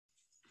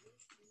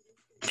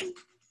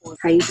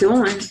How you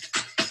doing?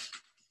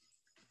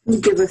 Let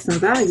me give us some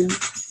volume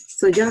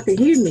so y'all can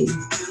hear me.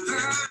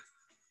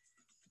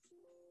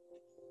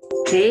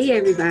 Hey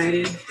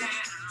everybody.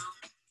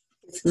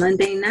 It's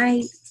Monday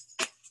night.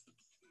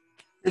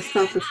 Let's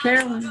talk with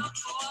Carolyn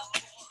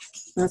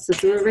on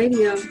Sadura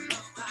Radio.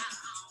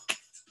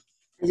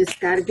 I just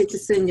gotta get to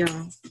send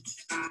y'all.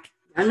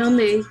 I know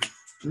me,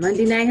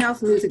 Monday night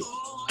house music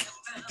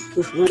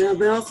with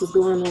whatever else is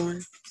going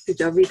on. Did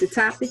y'all read the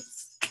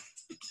topics?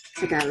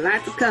 I got a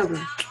lot to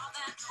cover.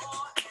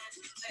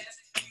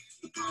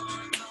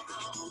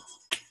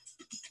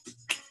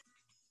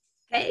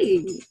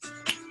 Hey.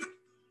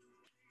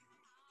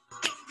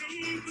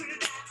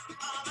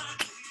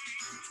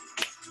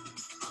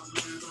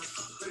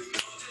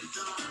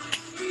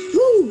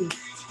 Woo.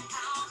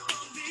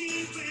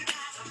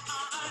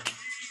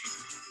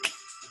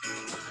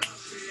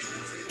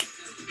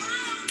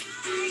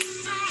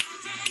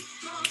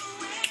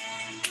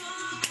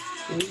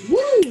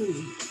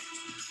 Woo.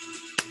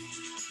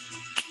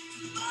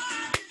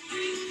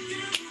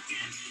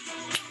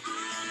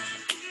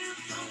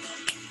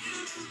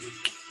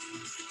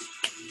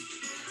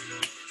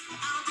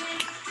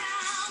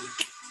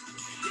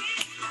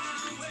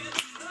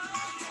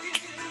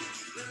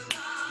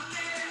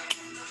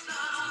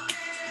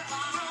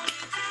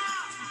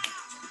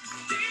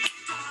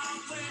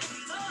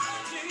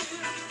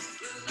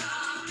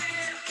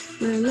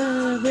 My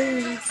love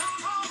is.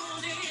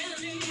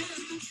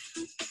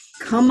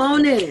 Come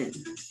on in.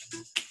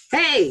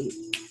 Hey.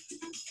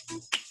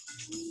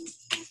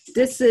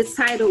 This is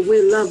titled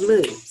Where Love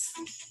Lives.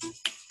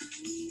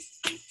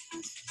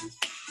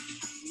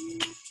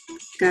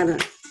 Got a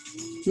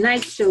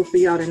nice show for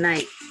y'all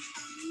tonight.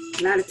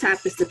 A lot of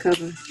topics to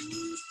cover.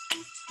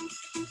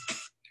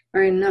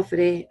 All right, enough of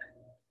that.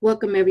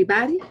 Welcome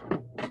everybody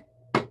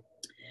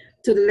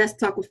to the Let's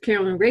Talk with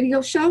Carolyn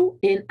radio show,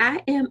 and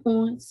I am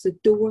on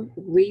Sadura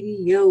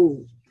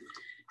Radio.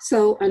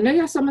 So I know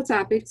y'all saw my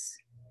topics,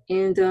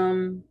 and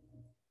I'm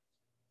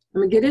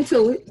gonna get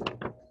into it.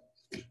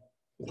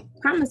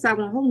 Promise I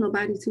won't hold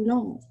nobody too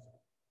long.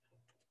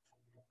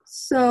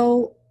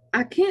 So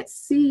I can't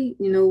see,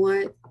 you know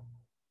what?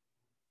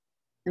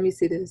 Let me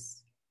see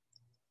this.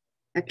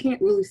 I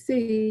can't really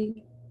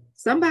see.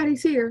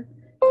 Somebody's here.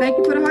 Thank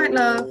you for the heart,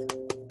 love.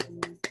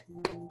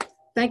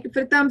 Thank you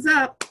for the thumbs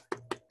up.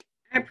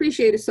 I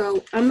appreciate it.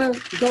 So I'm going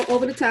to go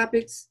over the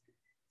topics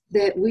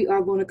that we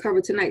are going to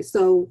cover tonight.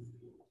 So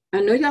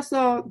I know y'all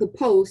saw the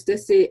post that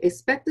said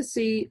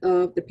expectancy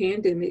of the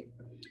pandemic.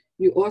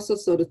 You also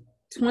saw the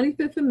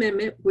 25th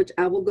Amendment, which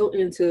I will go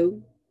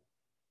into.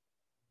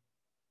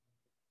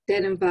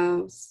 That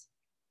involves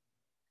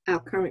our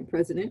current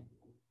president.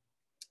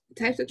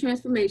 Types of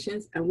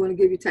transformations. I'm going to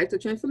give you types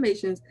of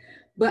transformations,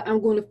 but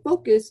I'm going to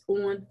focus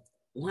on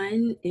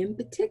one in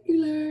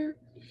particular.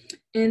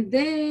 And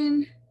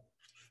then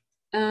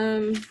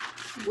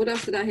what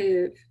else did I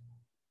have?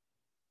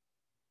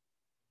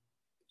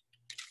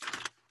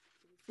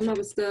 Some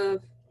other stuff.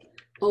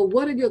 Oh,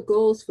 what are your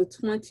goals for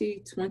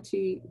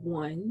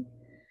 2021?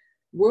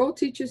 World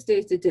Teachers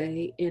Day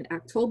today, and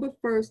October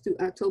 1st through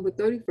October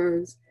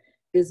 31st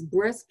is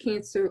Breast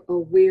Cancer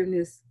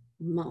Awareness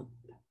Month.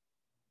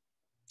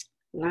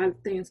 A lot of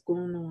things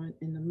going on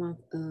in the month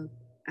of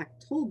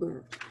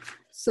October.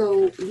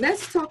 So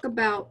let's talk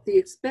about the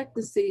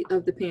expectancy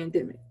of the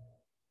pandemic.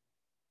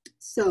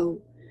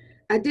 So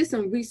I did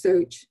some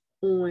research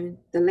on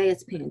the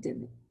last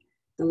pandemic.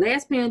 The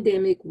last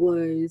pandemic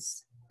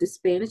was the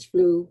Spanish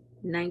flu,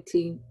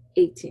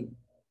 1918,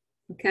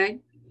 okay?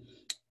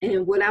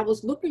 And what I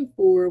was looking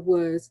for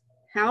was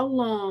how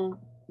long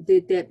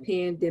did that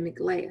pandemic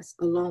last,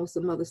 along with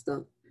some other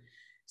stuff.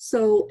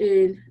 So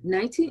in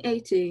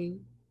 1918,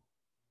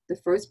 the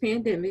first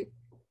pandemic,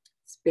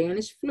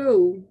 Spanish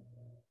flu,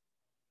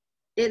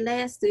 it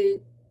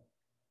lasted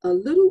a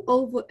little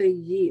over a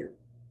year.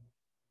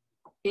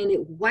 And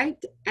it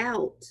wiped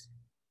out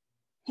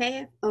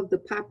half of the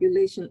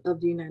population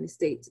of the United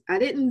States. I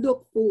didn't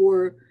look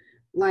for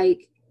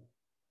like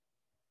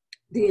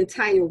the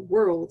entire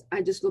world.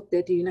 I just looked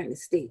at the United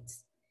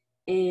States.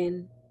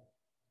 And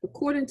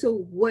according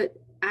to what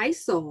I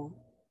saw,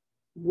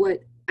 what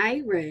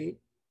I read,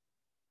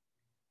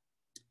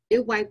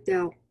 it wiped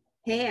out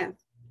half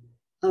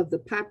of the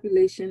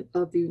population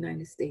of the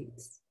United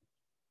States.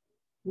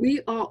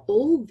 We are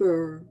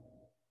over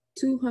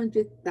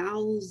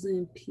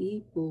 200,000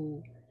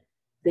 people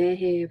that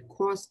have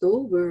crossed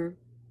over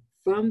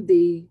from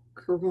the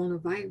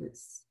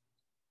coronavirus.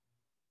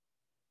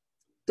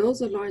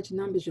 Those are large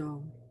numbers,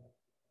 y'all.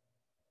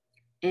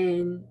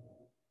 And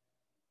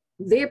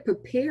they're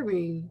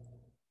preparing,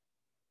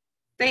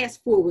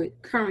 fast forward,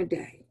 current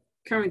day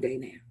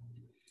now.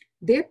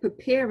 They're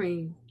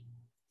preparing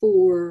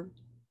for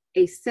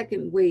a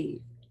second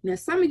wave. Now,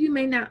 some of you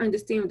may not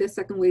understand what that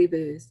second wave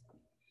is.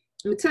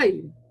 Let me tell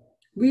you,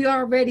 we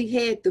already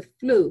had the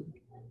flu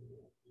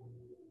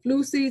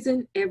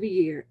season every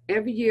year.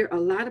 Every year, a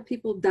lot of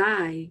people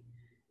die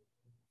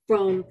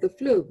from the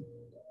flu.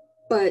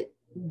 But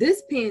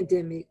this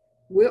pandemic,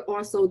 we're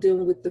also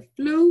dealing with the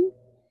flu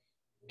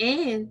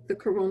and the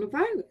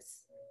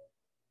coronavirus.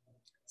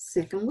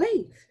 Second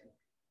wave.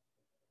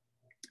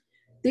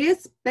 They're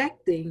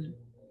expecting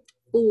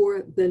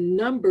for the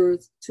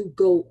numbers to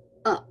go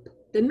up.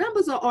 The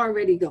numbers are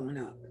already going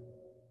up.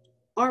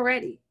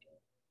 Already.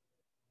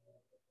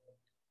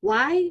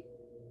 Why?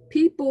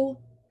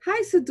 People,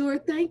 hi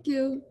Sador, thank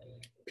you.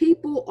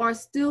 People are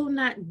still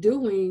not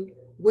doing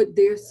what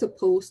they're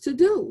supposed to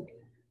do.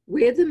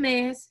 Wear the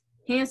mask,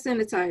 hand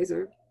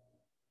sanitizer,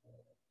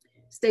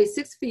 stay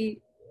 6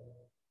 feet,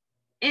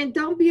 and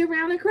don't be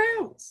around in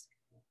crowds.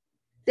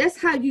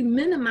 That's how you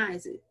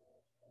minimize it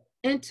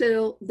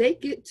until they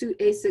get to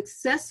a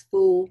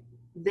successful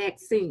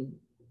vaccine.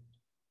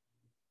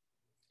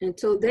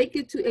 Until they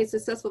get to a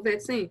successful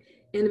vaccine.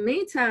 In the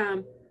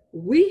meantime,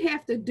 we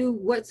have to do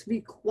what's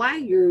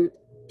required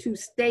to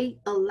stay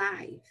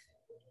alive,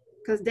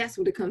 because that's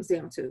what it comes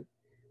down to.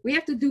 We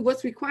have to do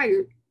what's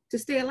required to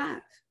stay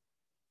alive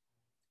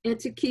and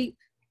to keep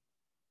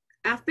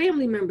our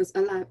family members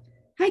alive.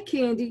 Hi,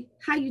 Candy.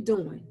 How you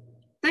doing?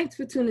 Thanks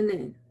for tuning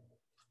in.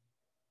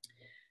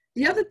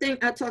 The other thing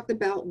I talked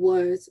about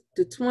was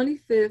the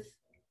 25th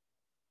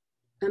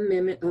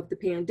Amendment of the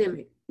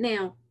pandemic.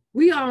 Now,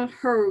 we all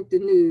heard the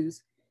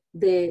news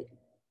that,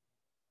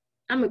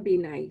 I'm going to be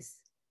nice,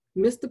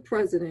 Mr.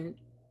 President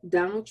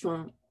Donald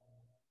Trump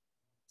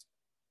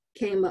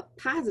came up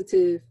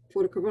positive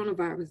for the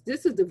coronavirus.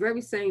 This is the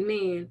very same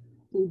man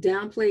who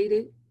downplayed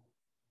it,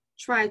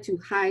 tried to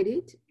hide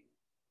it,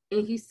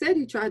 and he said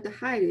he tried to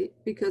hide it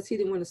because he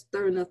didn't want to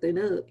stir nothing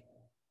up.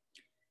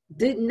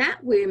 Did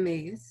not wear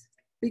masks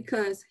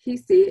because he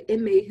said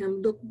it made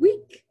him look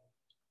weak.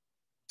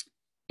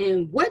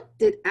 And what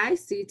did I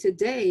see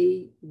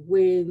today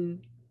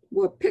when,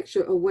 well, a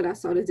picture of what I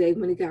saw today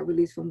when he got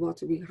released from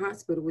Walter Reed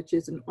Hospital, which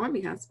is an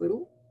Army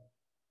hospital,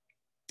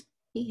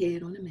 he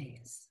had on a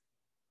mask.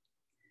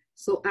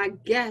 So I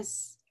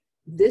guess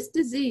this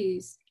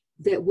disease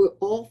that we're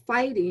all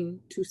fighting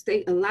to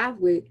stay alive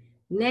with,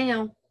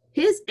 now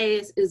his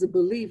ass is a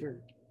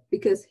believer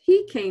because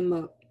he came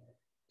up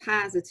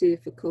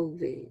positive for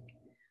COVID.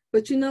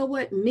 But you know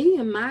what? Me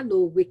and my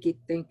little wicked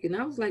thinking,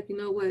 I was like, you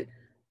know what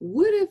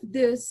if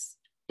this,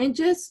 and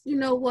just, you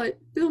know what,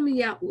 fill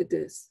me out with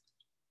this.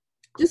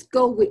 Just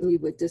go with me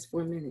with this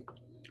for a minute.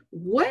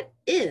 What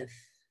if,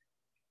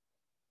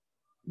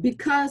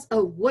 because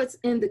of what's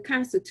in the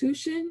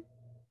Constitution,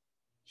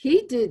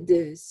 he did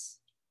this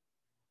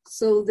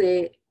so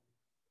that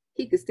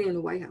he could stay in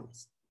the White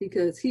House?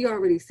 Because he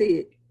already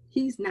said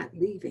he's not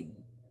leaving.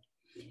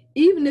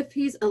 Even if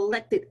he's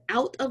elected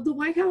out of the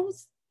White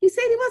House, he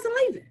said he wasn't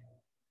leaving.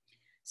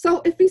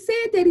 So if he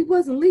said that he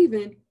wasn't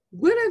leaving,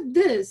 what if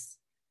this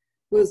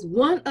was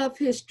one of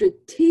his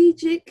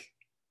strategic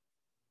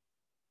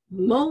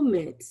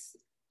moments,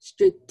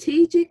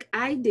 strategic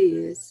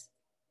ideas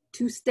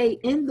to stay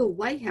in the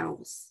White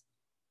House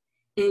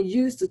and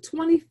use the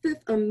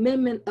 25th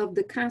Amendment of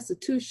the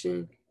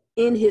Constitution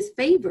in his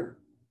favor?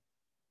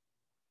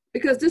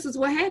 Because this is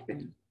what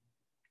happened.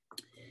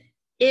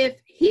 If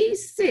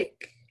he's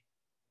sick,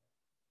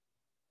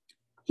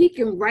 he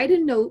can write a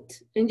note,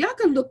 and y'all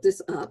can look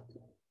this up.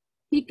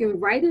 He can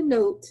write a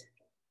note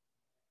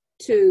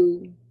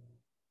to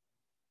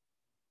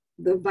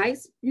the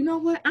vice. You know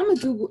what? I'm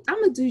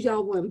gonna do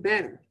y'all one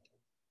better.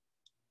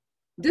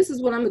 This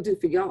is what I'm gonna do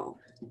for y'all.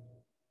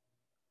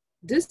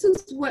 This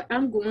is what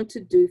I'm going to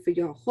do for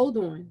y'all. Hold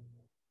on,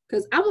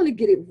 because I want to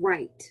get it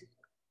right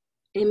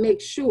and make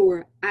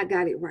sure I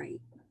got it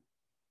right.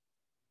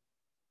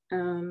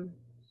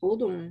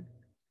 Hold on,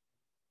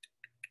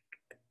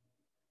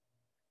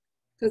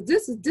 because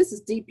this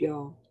is deep,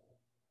 y'all.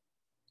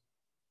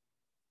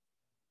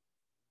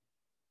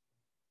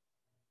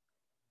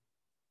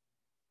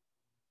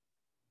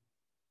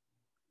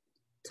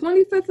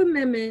 25th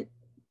Amendment,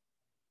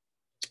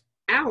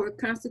 our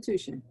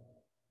Constitution.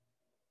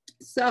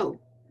 So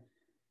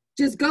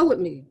just go with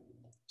me.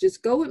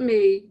 Just go with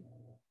me.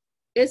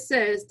 It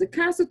says the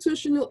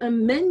constitutional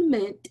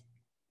amendment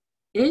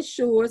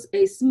ensures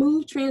a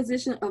smooth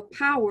transition of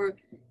power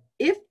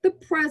if the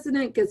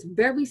president gets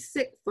very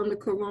sick from the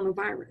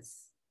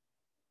coronavirus.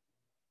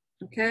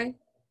 Okay?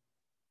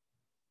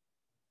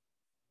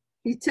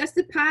 He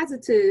tested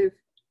positive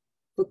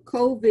for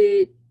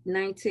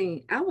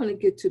COVID-19. I want to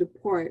get to the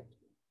part,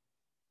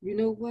 you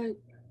know what?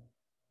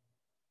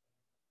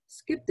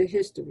 Skip the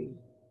history.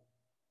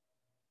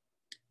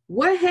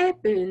 What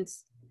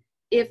happens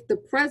if the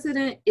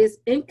president is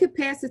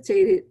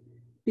incapacitated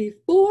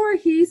before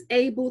he's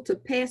able to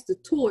pass the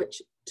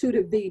torch to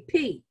the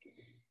VP?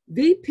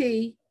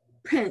 VP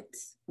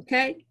Pence,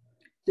 okay?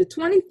 The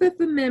 25th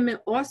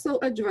Amendment also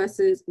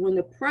addresses when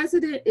the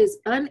president is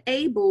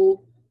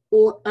unable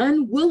or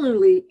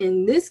unwillingly,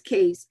 in this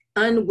case,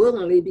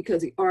 unwillingly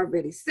because he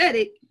already said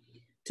it,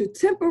 to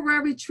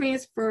temporarily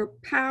transfer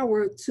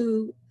power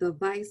to the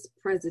vice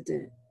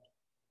president.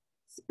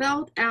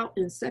 Spelled out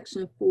in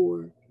Section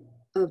 4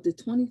 of the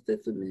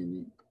 25th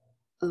Amendment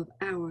of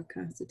our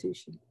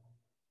Constitution.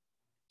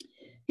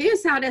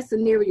 Here's how that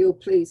scenario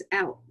plays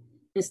out.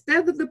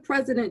 Instead of the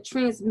president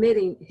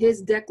transmitting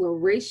his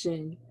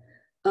declaration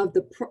of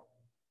the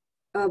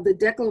of the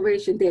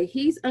declaration that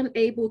he's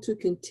unable to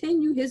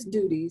continue his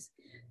duties,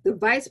 the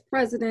vice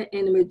president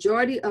and the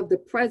majority of the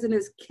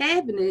president's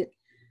cabinet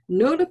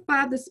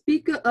notify the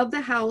Speaker of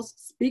the House.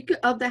 Speaker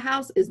of the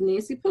House is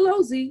Nancy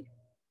Pelosi,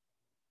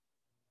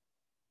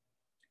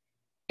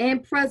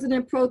 and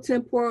President pro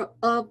tempore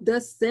of the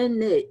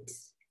Senate.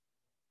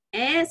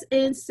 As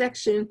in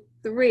Section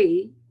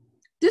 3,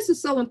 this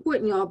is so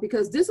important, y'all,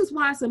 because this is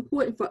why it's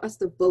important for us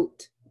to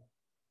vote.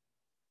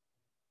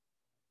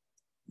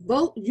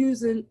 Vote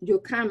using your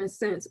common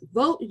sense.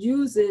 Vote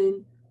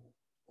using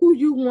who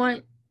you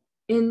want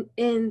in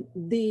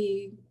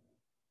the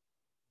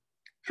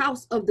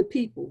House of the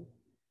people.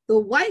 The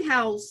White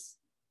House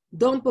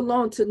don't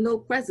belong to no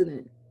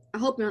president. I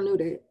hope y'all know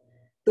that.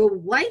 The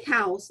White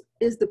House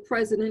is the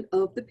president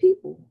of the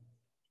people.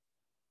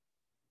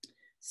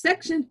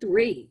 Section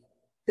 3,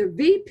 the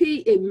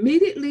VP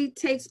immediately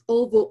takes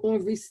over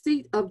on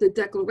receipt of the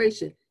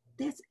declaration.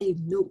 That's a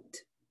note.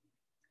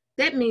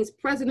 That means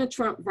President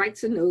Trump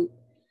writes a note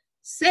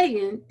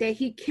saying that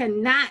he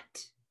cannot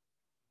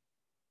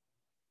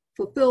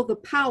fulfill the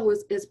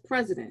powers as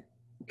president,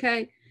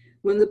 okay?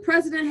 When the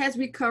president has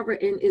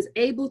recovered and is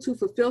able to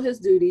fulfill his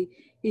duty,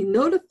 he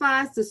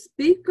notifies the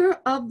Speaker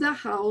of the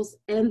House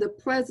and the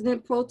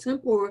President pro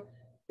tempore,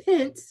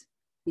 Pence,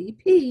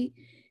 VP,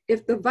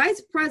 if the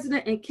Vice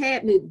President and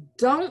Cabinet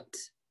don't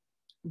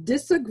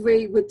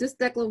disagree with this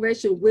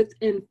declaration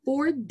within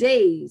 4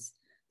 days,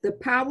 the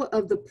power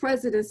of the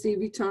presidency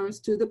returns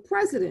to the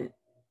president.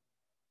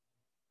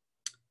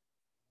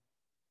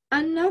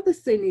 Another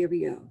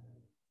scenario.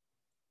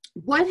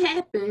 What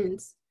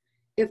happens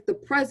if the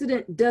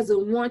president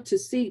doesn't want to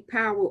cede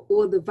power,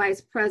 or the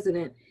vice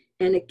president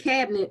and the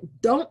cabinet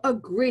don't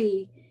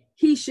agree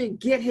he should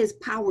get his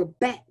power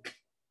back?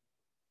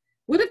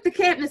 What if the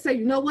cabinet say,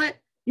 you know what?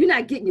 You're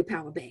not getting your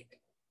power back.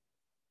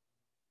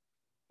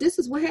 This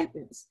is what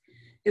happens.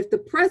 If the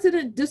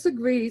president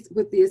disagrees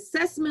with the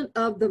assessment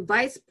of the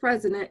vice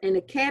president and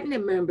the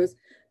cabinet members,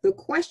 the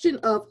question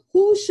of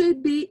who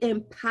should be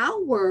in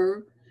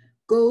power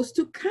goes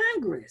to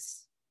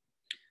Congress,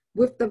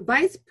 with the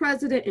vice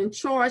president in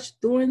charge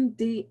during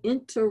the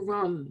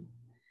interim.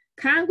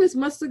 Congress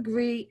must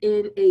agree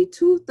in a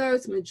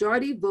 2/3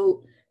 majority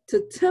vote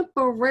to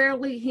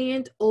temporarily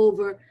hand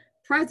over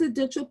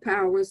presidential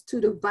powers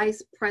to the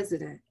vice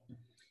president.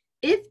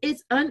 If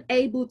it's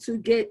unable to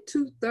get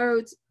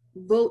 2/3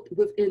 vote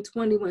within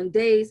 21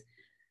 days,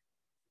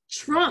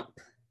 Trump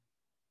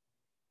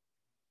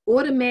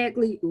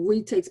automatically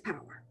retakes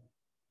power.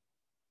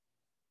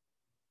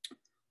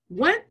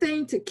 One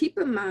thing to keep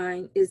in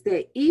mind is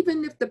that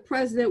even if the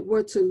president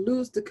were to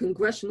lose the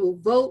congressional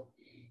vote,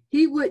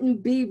 he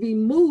wouldn't be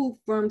removed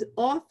from the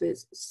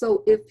office.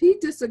 So if he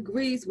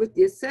disagrees with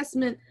the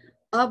assessment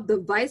of the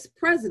vice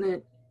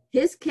president,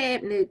 his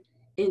cabinet,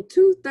 and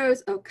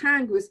 2/3 of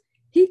Congress,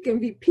 he can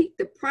repeat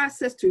the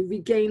process to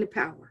regain the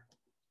power.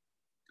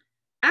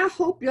 I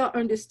hope y'all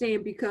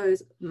understand,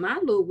 because my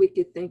little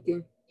wicked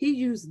thinking, he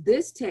used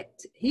this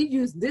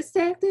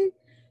tactic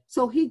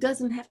so he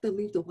doesn't have to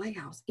leave the White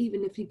House,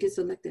 even if he gets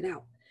elected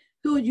out.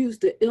 He'll use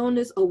the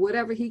illness or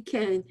whatever he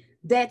can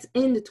that's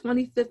in the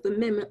 25th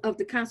Amendment of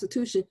the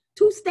Constitution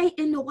to stay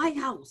in the White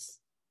House.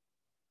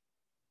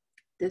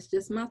 That's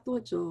just my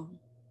thought, y'all.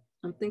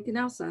 I'm thinking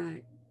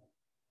outside.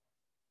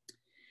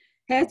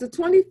 Has the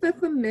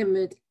 25th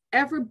Amendment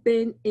ever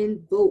been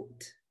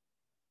invoked?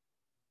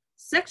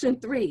 Section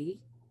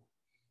 3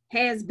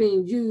 has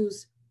been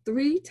used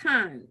 3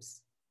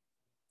 times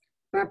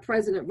by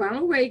President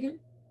Ronald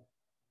Reagan.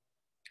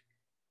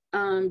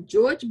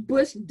 George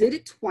Bush did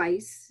it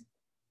twice.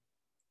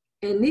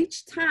 And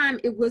each time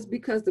it was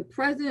because the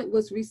president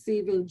was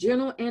receiving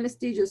general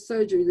anesthesia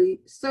surgery.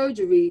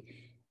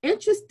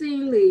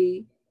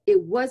 Interestingly,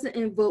 it wasn't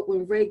invoked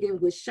when Reagan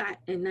was shot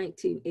in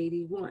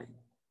 1981.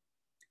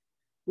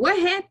 What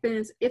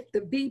happens if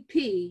the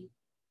VP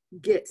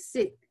gets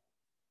sick?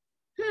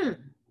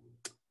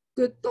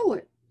 Good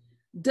thought.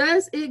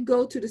 Does it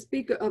go to the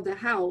Speaker of the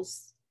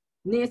House,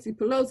 Nancy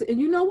Pelosi?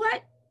 And you know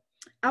what?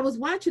 I was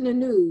watching the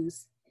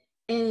news,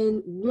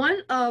 and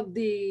one of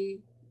the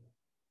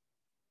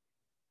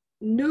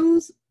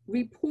news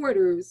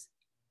reporters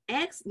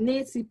asked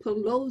Nancy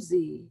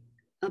Pelosi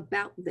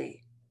about that.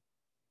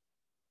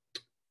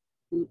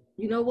 You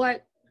know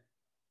what?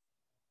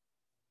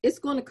 It's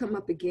going to come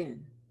up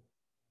again.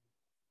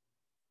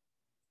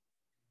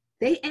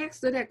 They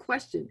asked her that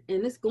question,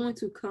 and it's going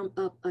to come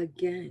up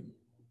again.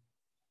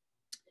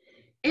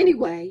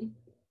 Anyway,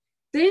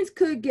 things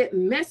could get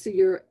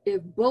messier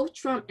if both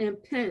Trump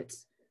and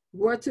Pence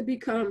were to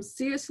become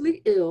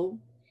seriously ill,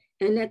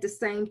 and at the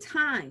same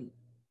time.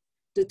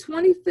 The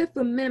 25th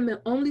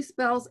Amendment only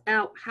spells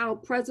out how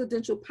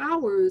presidential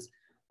powers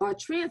are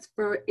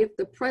transferred if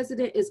the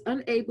president is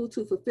unable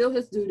to fulfill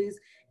his duties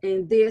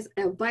and there's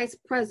a vice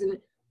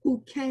president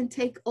who can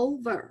take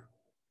over.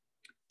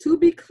 To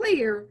be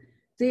clear,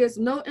 there's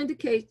no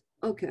indication,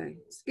 okay,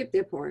 skip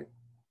that part.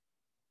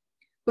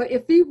 But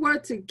if he were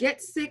to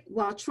get sick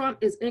while Trump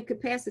is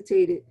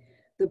incapacitated,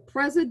 the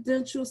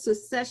presidential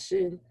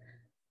succession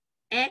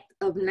Act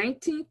of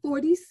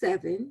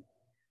 1947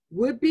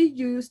 would be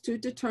used to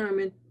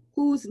determine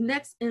who's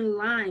next in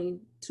line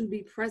to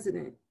be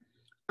president.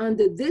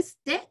 Under this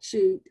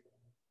statute,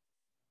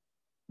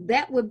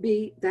 that would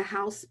be the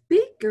House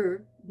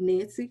Speaker,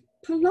 Nancy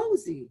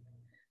Pelosi.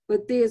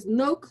 But there's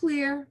no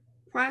clear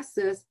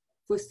process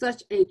for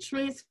such a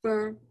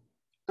transfer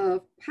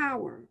of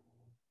power.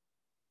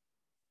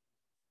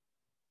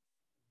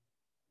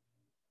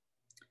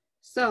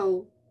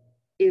 So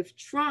if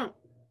Trump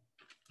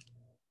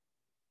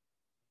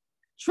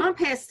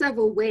has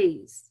several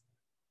ways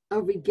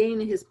of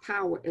regaining his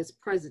power as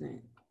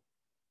president.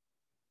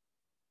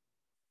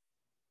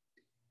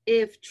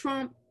 If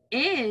Trump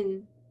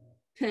and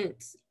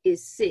Pence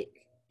is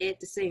sick at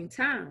the same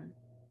time,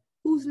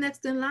 who's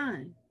next in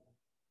line?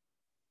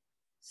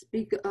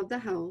 Speaker of the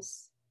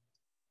House,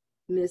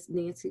 Miss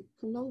Nancy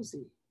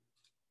Pelosi.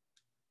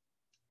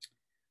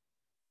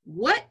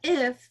 What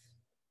if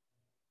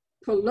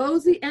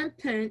Pelosi and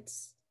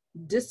Pence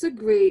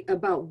disagree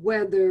about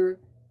whether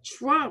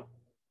Trump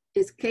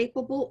is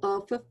capable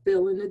of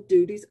fulfilling the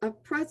duties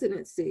of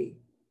presidency?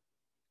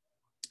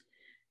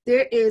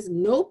 There is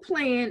no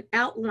plan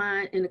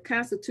outlined in the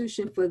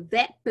Constitution for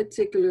that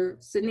particular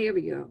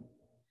scenario.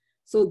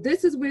 So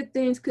this is where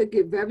things could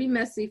get very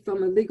messy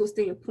from a legal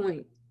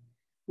standpoint,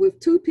 with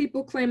two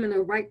people claiming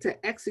a right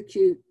to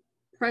execute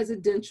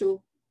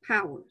presidential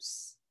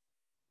powers.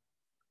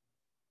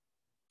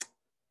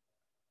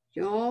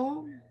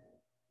 Y'all,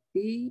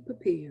 be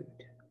prepared.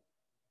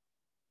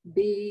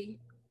 Be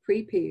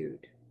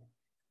prepared.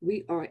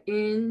 We are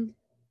in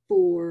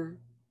for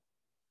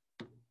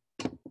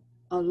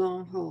a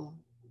long haul.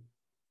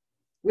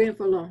 We're in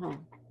for a long haul.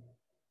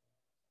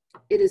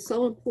 It is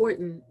so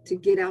important to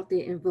get out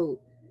there and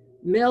vote.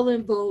 Mail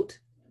in vote,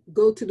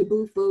 go to the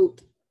booth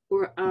vote,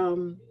 or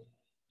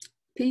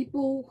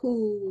people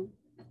who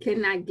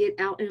cannot get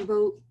out and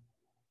vote,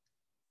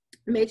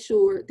 make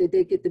sure that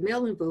they get the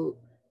mail in vote,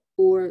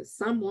 or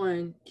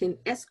someone can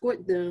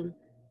escort them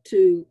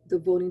to the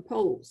voting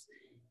polls.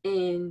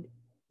 And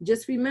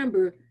just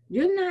remember,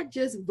 you're not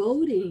just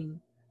voting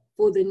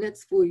for the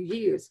next 4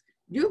 years,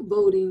 you're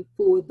voting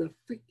for the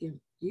freaking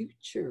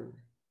future.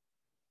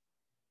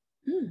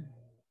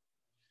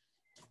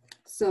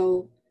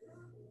 So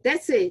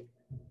that's it.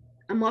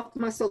 I'm off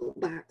my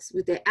soapbox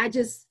with that.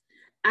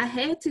 I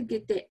had to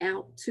get that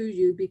out to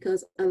you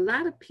because a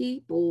lot of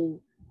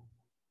people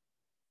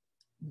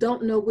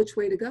don't know which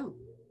way to go.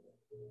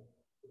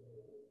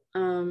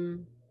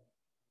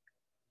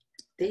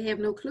 They have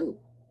no clue.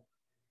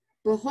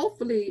 But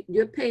hopefully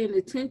you're paying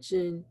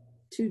attention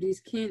to these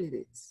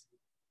candidates.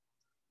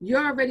 You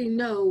already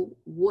know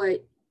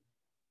what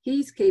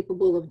he's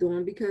capable of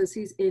doing because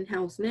he's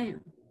in-house now.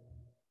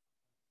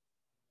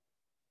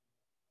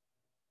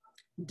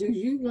 Do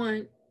you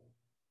want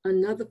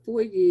another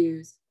 4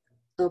 years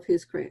of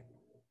his crap?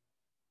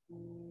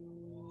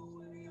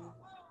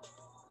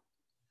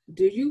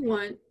 Do you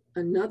want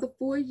another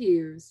 4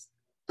 years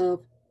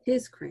of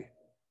his crap?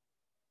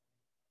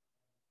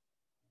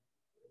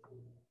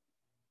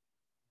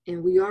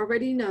 And we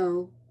already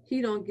know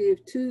he don't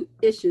give two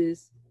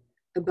issues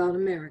about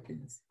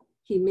Americans.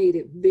 He made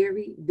it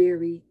very,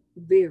 very,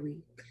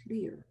 very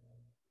clear.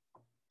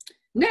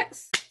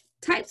 Next,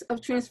 types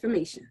of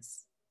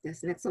transformations.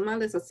 That's next on my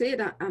list. I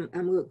said I'm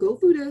going to go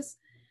through this.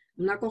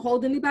 I'm not going to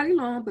hold anybody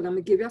long, but I'm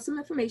going to give y'all some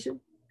information.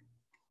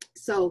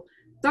 So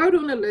third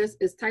on the list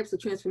is types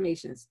of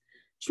transformations.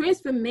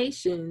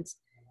 Transformations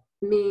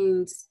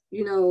means,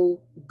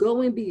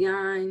 going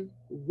beyond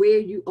where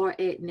you are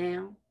at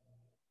now,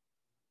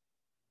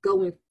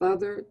 going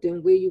further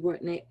than where you are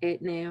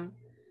at now.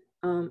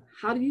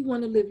 How do you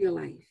want to live your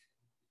life?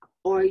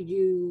 Are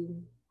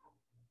you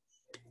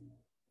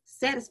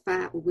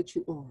satisfied with what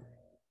you are?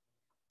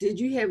 Did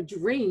you have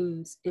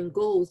dreams and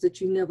goals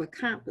that you never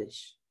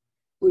accomplished?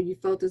 Or you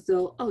felt as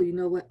though, oh, you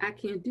know what, I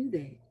can't do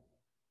that.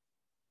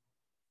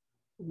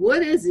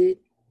 What is it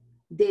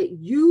that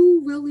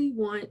you really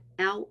want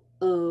out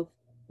of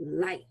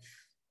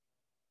life?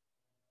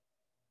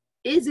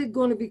 Is it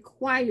going to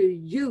require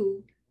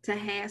you to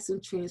have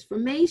some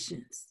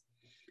transformations?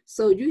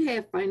 So you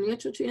have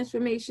financial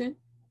transformation,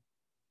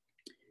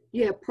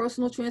 you have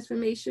personal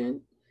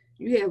transformation,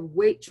 you have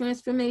weight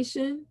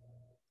transformation,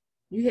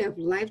 you have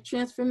life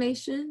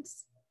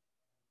transformations,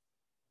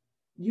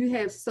 you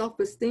have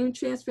self-esteem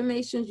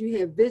transformations, you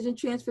have vision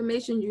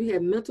transformation, you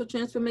have mental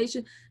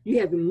transformation, you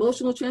have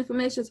emotional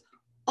transformations.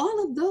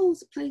 All of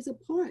those plays a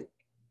part.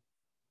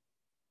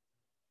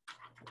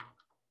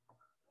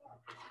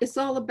 It's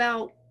all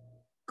about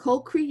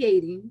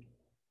co-creating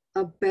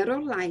a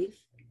better life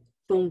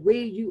from where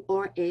you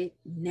are at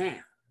now.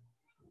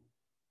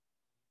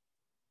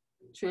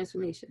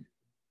 Transformation.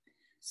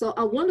 So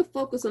I want to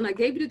focus on, I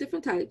gave you the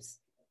different types,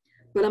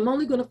 but I'm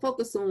only going to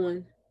focus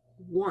on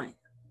one.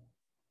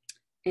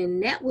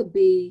 And that would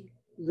be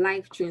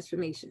life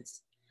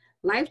transformations.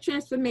 Life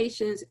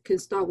transformations can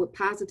start with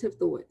positive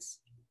thoughts,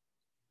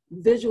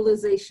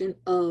 visualization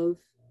of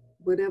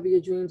whatever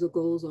your dreams or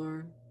goals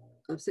are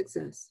of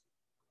success,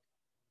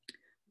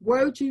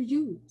 words you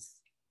use,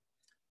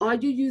 Are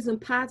you using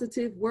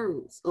positive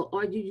words or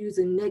are you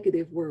using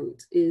negative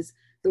words? Is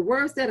the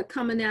words that are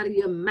coming out of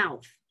your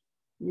mouth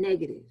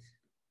negative?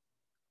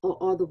 Or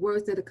are the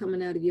words that are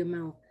coming out of your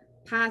mouth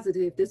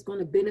positive that's going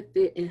to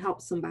benefit and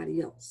help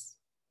somebody else?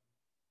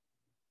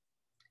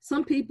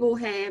 Some people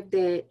have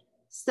that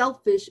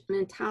selfish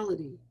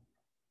mentality.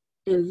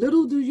 And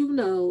little do you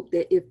know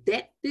that if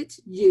that fits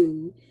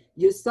you,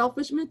 your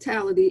selfish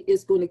mentality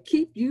is going to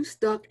keep you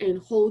stuck and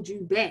hold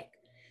you back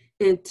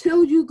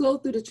until you go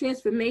through the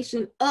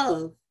transformation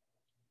of,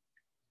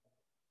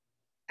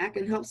 I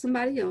can help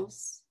somebody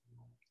else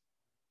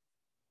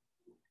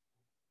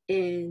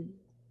and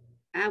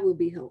I will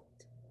be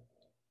helped.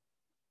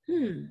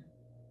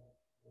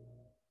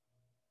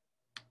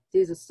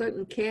 There's a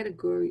certain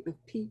category of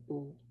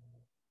people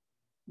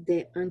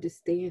that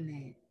understand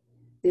that.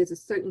 There's a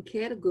certain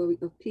category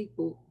of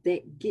people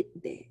that get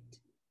that.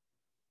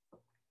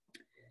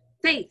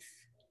 Faith.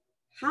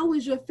 How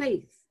is your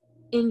faith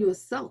in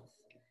yourself?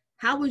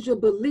 How is your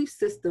belief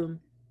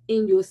system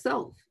in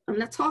yourself? I'm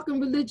not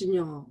talking religion,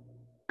 y'all.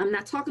 I'm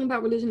not talking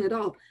about religion at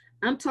all.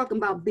 I'm talking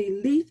about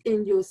belief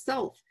in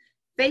yourself,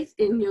 faith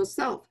in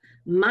yourself,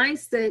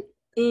 mindset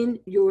in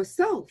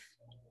yourself.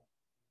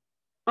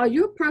 Are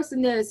you a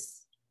person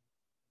that's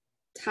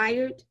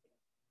tired,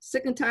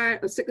 sick and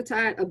tired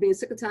of being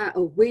sick and tired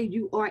of where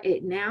you are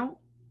at now?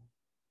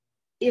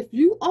 If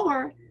you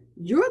are,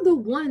 you're the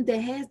one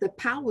that has the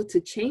power to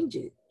change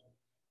it.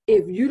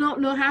 If you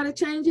don't know how to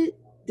change it,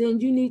 then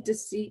you need to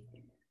seek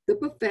the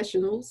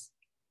professionals,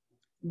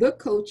 the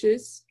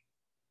coaches,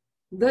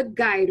 the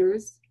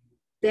guiders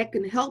that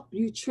can help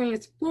you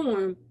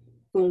transform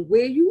from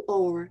where you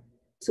are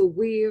to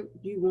where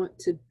you want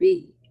to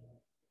be.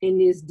 And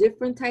there's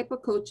different type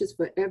of coaches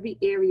for every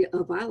area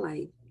of our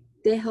life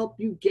that help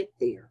you get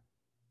there.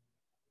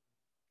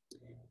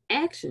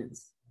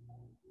 Actions.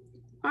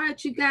 All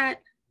right, you got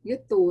your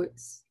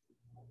thoughts,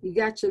 you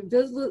got your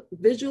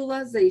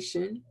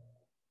visualization,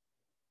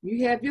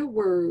 you have your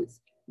words.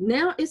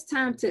 Now it's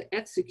time to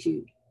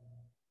execute.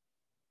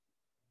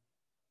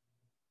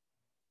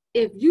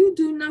 If you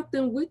do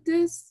nothing with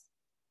this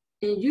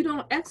and you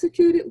don't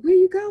execute it, where are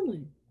you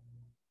going?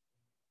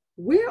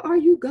 Where are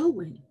you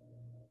going?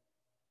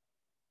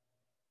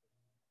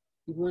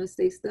 You want to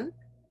stay stuck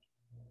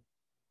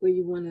or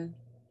you want to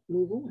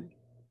move on?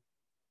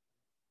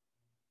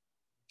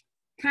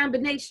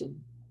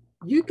 Combination.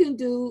 You can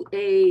do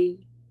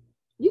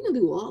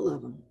all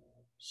of them.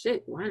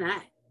 Shit, why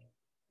not?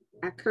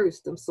 I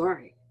cursed, I'm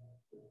sorry.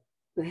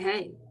 But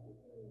hey,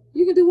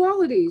 you can do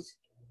all of these.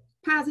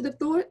 Positive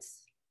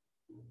thoughts,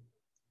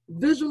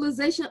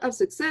 visualization of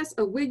success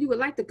of where you would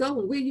like to go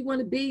and where you want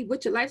to be,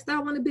 what your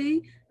lifestyle want to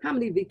be, how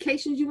many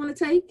vacations you want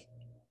to take,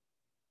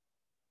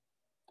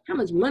 how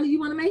much money you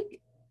want to make,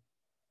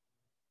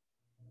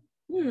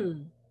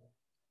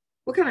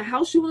 what kind of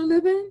house you want to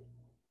live in,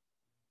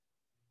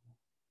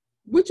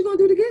 what you going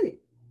to do to get it,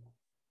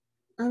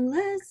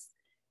 unless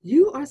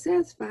you are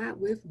satisfied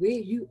with where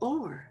you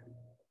are.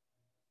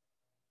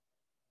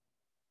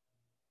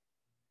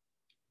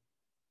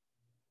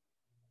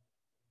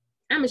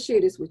 I'm going to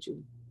share this with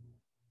you.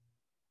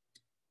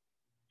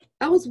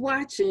 I was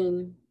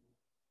watching,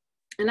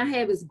 and I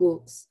have his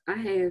books.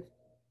 I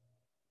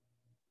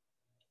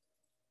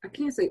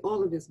can't say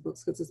all of his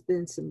books because it's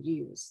been some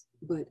years,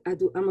 but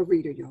I'm a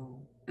reader,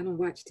 y'all. I don't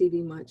watch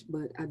TV much,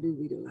 but I do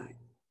read a lot.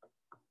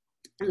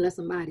 Unless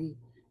somebody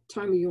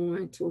turn me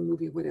on to a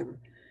movie or whatever.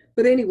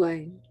 But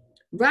anyway,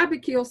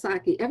 Robert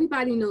Kiyosaki,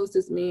 everybody knows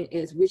this man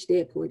as Rich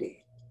Dad, Poor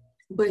Dad.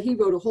 But he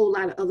wrote a whole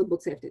lot of other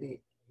books after that.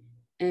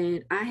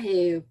 And I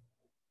have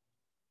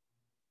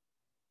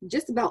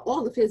just about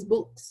all of his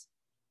books.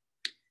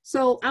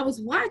 So I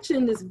was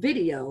watching this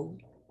video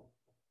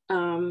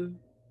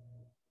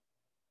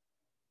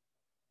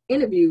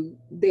interview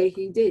that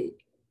he did.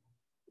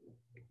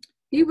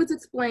 He was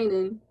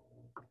explaining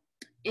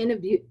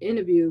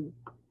interview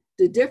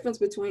the difference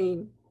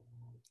between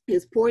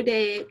his poor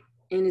dad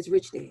and his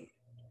rich dad.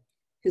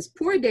 His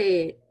poor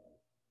dad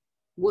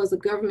was a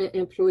government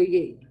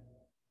employee.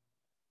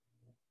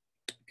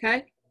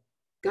 Okay?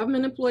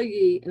 Government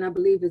employee, and I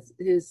believe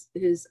his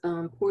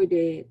poor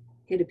dad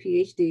had a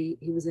PhD.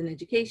 He was in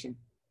education.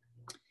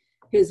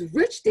 His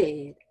rich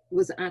dad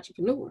was an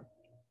entrepreneur.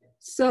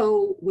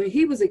 So when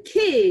he was a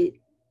kid,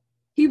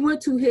 he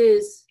went to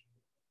his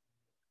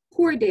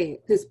poor dad.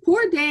 His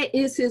poor dad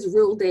is his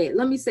real dad.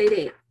 Let me say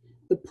that.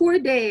 The poor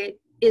dad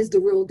is the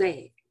real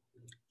dad.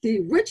 The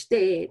rich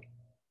dad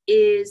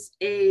is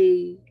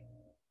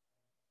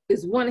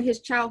one of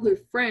his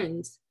childhood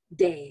friends'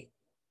 dad.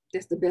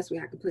 That's the best way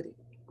I could put it.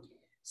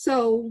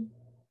 So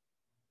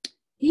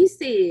he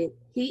said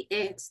he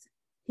asked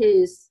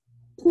his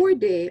poor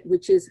dad,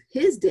 which is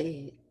his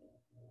dad,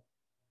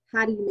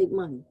 how do you make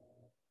money?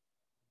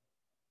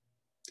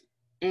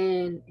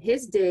 And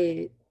his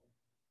dad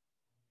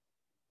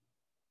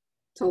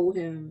told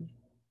him,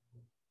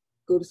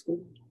 go to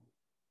school,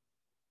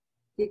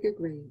 get good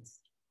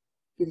grades,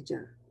 get a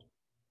job.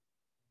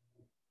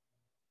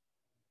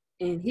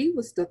 And he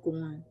was stuck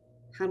on,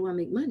 how do I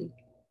make money?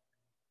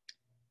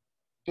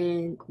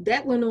 And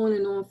that went on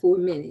and on for a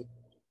minute.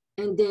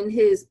 And then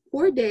his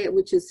poor dad,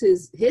 which is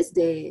his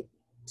dad,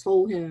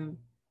 told him,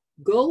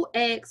 go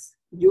ask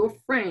your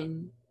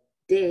friend,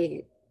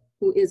 dad,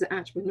 who is an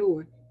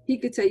entrepreneur. He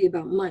could tell you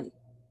about money.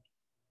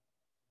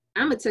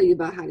 I'm going to tell you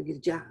about how to get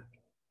a job.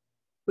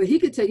 But he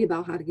could tell you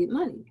about how to get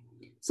money.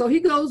 So he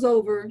goes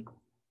over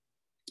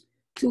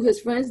to his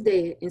friend's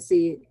dad and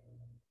said,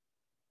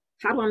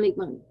 how do I make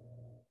money?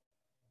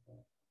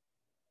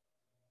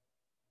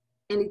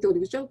 And he thought he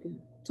was joking.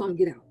 Told him,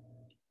 get out.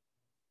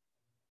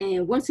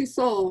 And once he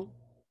saw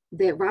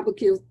that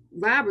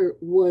Robert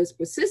was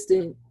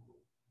persistent,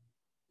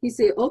 he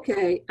said,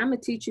 okay, I'm going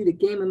to teach you the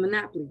game of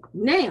Monopoly.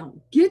 Now,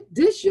 get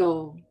this,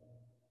 y'all.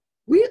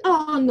 We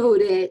all know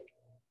that.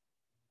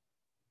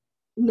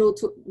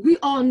 We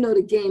all know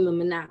the game of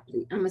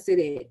Monopoly. I'm going to say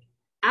that.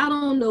 I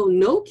don't know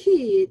no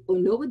kid or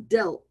no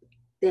adult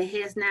that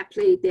has not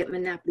played that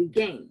Monopoly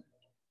game.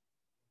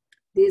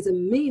 There's a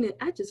meaning.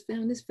 I just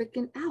found this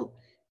freaking out.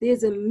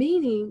 There's a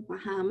meaning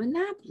behind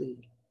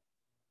Monopoly.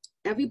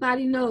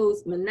 Everybody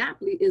knows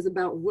Monopoly is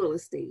about real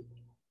estate.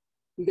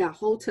 You got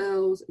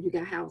hotels, you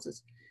got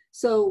houses.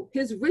 So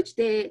his rich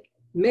dad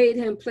made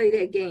him play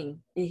that game,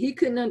 and he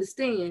couldn't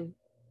understand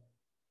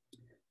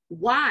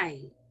why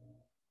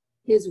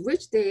his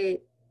rich dad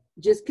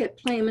just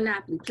kept playing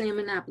Monopoly, playing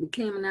Monopoly,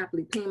 playing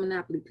Monopoly, playing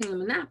Monopoly, playing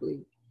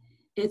Monopoly.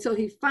 And so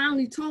he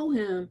finally told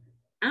him,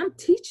 I'm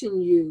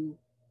teaching you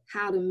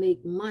how to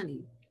make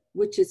money,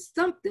 which is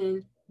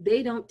something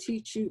they don't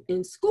teach you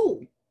in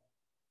school.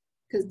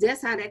 Because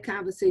that's how that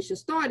conversation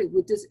started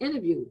with this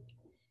interview.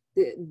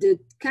 The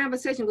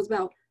conversation was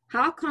about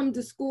how come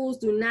the schools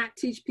do not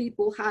teach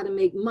people how to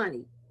make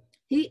money?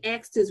 He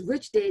asked his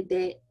rich dad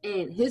that,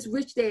 and his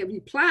rich dad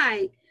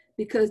replied,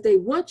 because they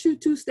want you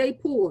to stay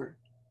poor.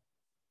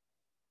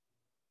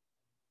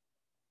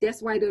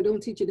 That's why they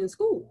don't teach it in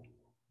school.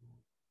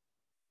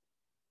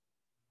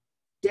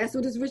 That's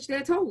what his rich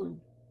dad told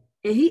him.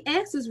 And he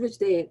asked his rich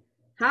dad,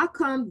 how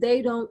come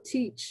they don't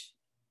teach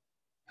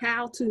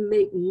how to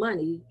make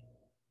money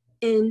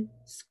in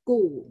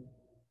school?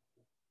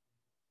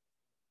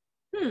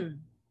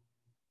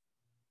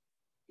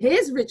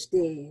 His rich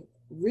dad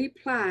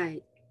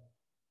replied,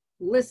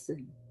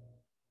 listen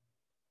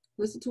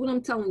to what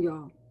I'm telling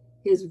y'all.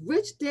 His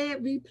rich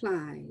dad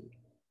replied,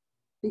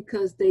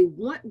 because they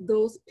want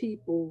those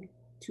people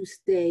to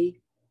stay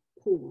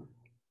poor.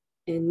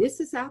 And this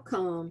is how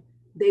come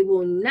they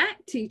will not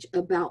teach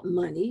about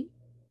money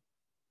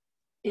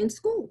in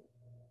school.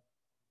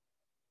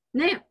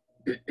 Now,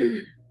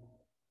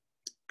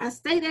 I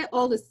say that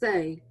all to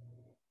say,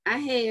 I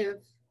have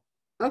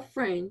a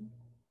friend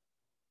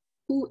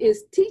who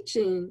is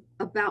teaching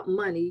about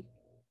money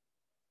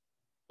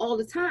all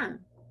the time.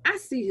 I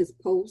see his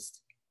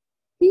posts.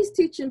 He's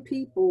teaching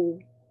people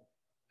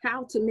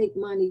how to make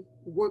money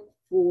work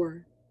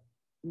for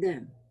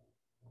them.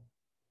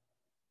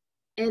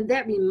 And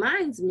that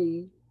reminds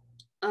me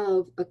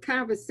of a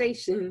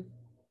conversation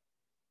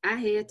I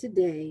had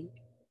today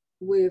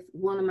with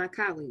one of my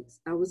colleagues.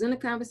 I was in a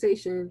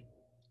conversation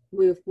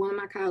with one of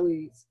my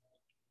colleagues,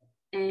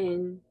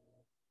 and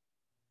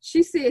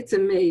she said to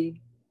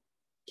me,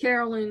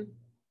 Carolyn,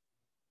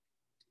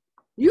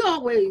 you're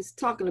always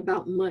talking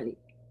about money.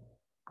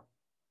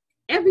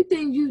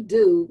 Everything you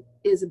do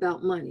is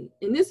about money.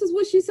 And this is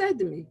what she said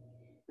to me.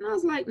 And I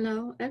was like,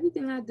 no,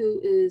 everything I do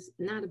is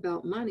not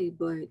about money,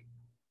 but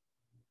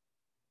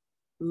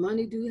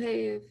money do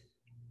have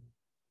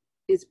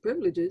its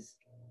privileges.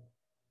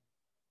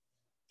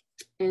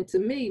 And to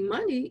me,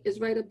 money is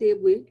right up there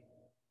with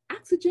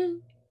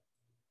oxygen.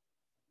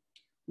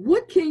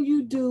 What can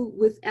you do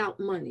without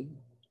money?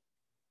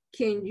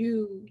 Can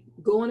you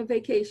go on a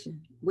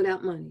vacation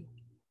without money?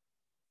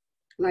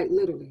 Like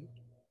literally.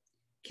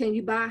 Can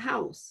you buy a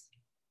house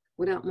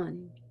without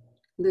money?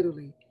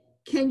 Literally.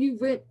 Can you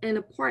rent an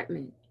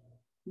apartment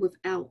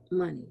without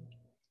money?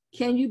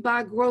 Can you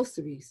buy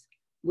groceries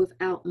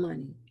without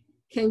money?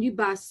 Can you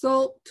buy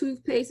soap,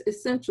 toothpaste,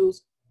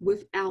 essentials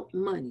without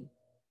money?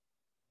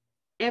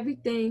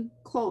 Everything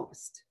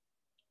costs.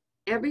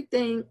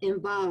 Everything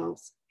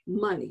involves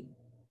money.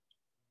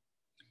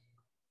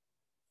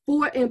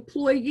 For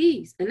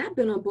employees, and I've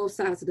been on both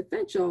sides of the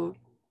fence, y'all,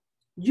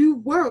 you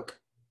work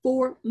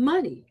for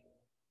money.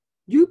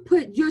 You're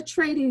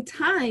trading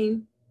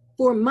time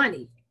for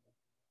money.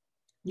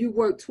 You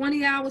work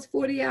 20 hours,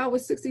 40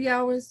 hours, 60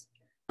 hours,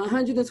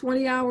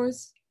 120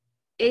 hours,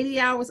 80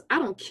 hours, I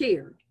don't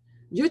care.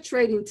 You're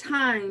trading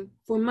time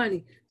for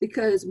money,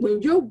 because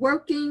when you're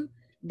working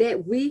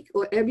that week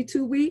or every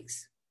 2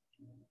 weeks,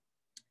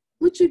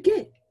 what you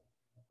get?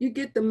 You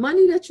get the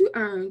money that you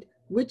earned,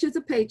 which is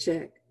a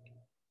paycheck,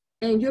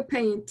 and you're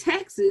paying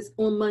taxes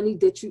on money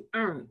that you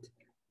earned.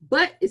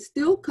 But it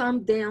still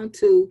comes down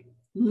to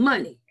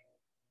money.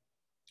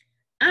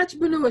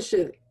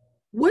 Entrepreneurship,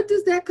 what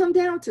does that come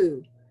down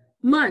to?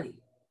 Money.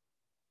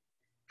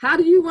 How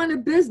do you run a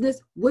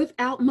business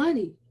without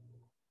money?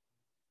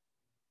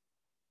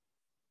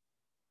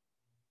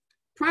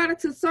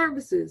 Products and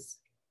services,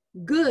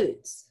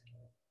 goods,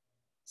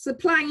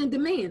 supply and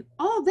demand,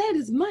 all that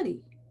is money.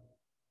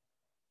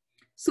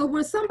 So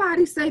when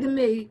somebody say to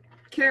me,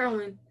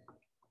 Carolyn,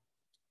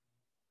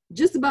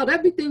 just about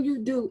everything you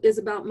do is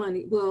about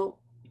money. Well,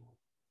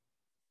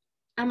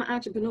 I'm an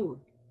entrepreneur.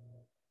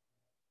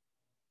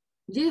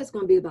 Yeah, it's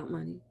going to be about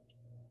money.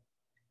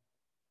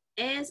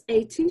 As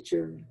a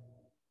teacher,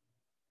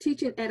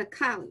 teaching at a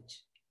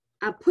college,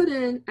 I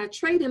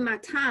trade in my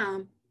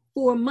time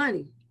for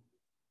money.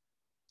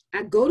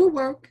 I go to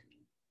work,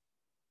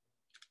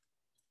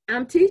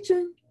 I'm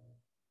teaching.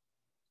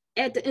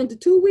 At the end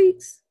of 2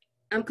 weeks,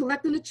 I'm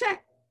collecting a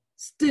check.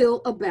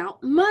 Still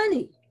about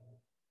money.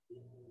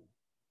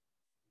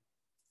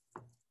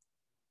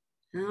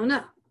 I don't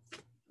know.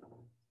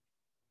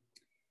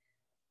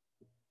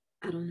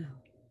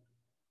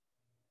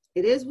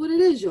 It is what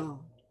it is,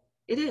 y'all.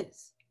 It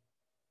is.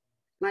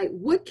 Like,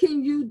 what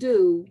can you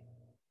do?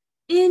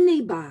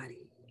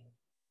 Anybody.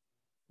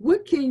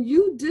 What can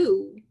you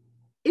do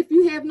if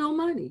you have no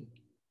money?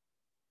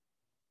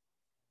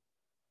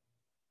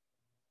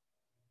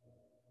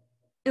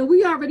 And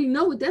we already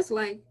know what that's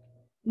like.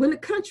 When the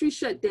country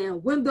shut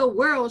down, when the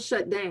world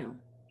shut down,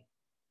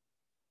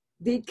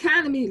 the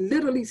economy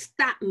literally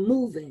stopped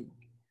moving.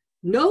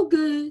 No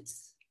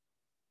goods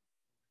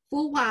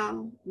for a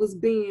while was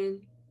being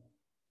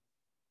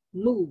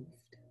moved.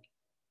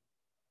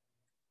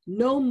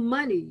 No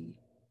money,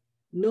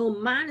 no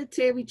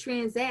monetary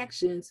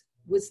transactions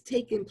was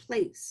taking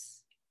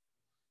place.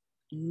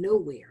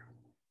 Nowhere.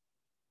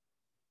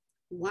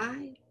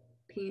 Why?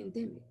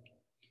 Pandemic.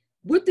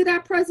 What did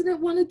our president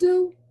want to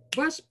do?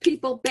 Rush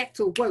people back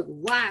to work.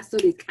 Why? So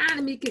the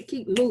economy can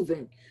keep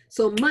moving.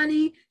 So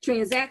money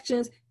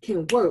transactions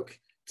can work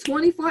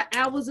 24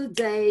 hours a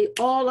day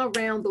all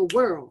around the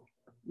world.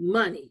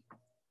 Money.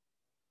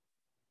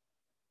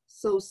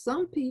 So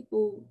some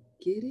people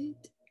get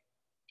it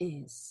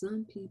and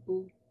some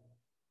people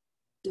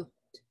don't.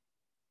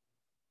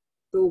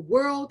 The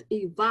world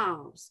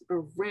evolves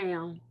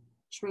around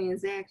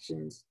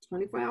transactions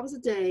 24 hours a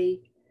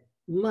day,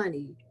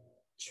 money,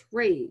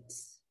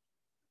 trades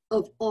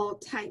of all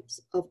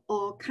types, of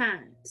all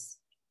kinds.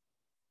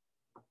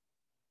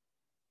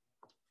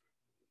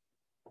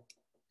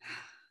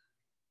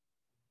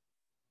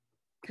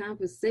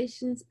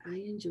 Conversations I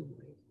enjoy.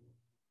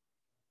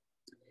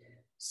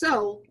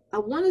 So I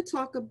want to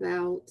talk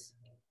about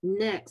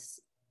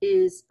next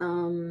is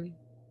the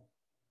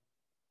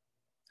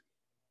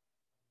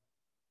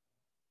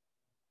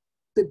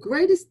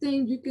greatest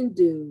thing you can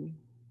do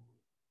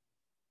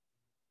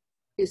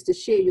is to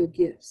share your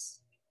gifts.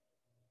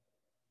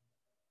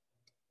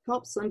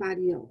 Help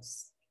somebody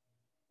else.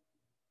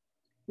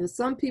 And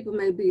some people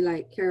may be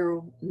like,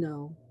 Carol,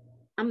 no,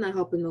 I'm not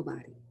helping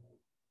nobody.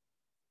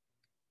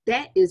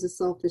 That is a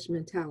selfish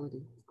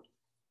mentality,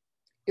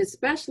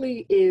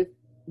 especially if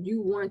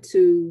you want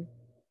to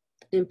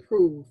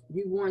improve,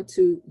 you want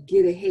to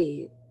get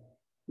ahead,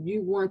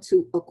 you want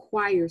to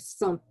acquire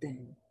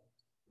something,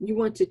 you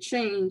want to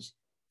change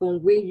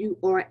from where you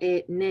are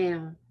at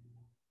now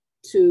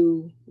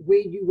to where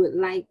you would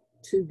like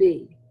to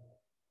be.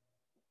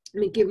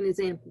 Let me give an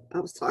example.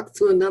 I was talking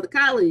to another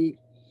colleague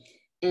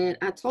and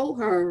I told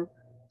her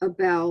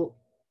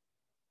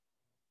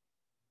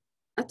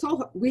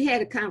we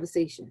had a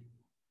conversation,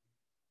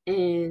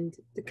 and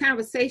the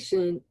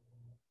conversation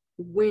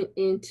went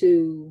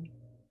into,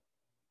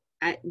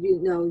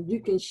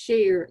 you can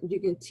share, you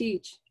can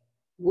teach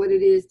what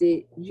it is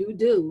that you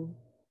do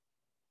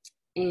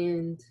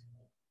and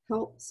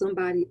help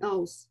somebody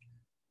else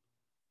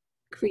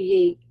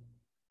create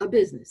a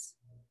business.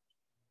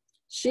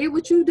 Share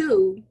what you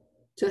do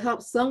to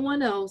help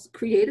someone else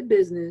create a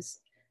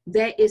business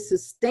that is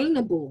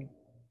sustainable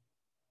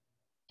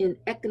in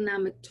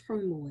economic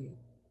turmoil.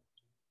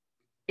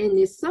 And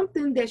it's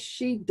something that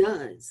she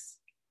does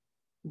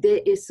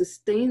that is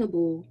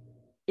sustainable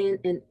in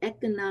an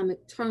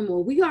economic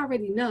turmoil. We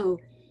already know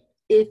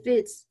if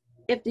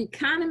the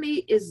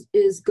economy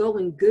is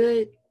going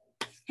good,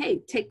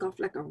 hey, take off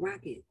like a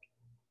rocket.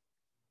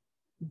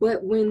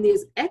 But when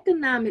there's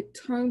economic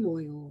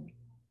turmoil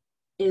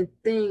and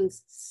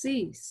things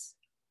cease,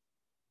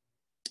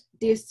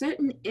 there's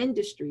certain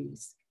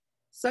industries,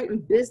 certain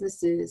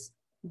businesses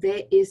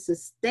that is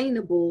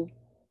sustainable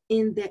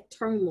in that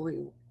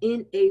turmoil,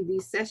 in a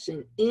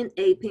recession, in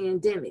a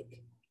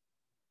pandemic.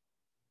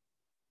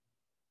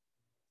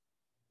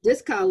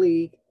 This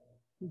colleague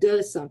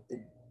does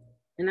something.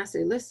 And I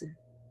say, listen,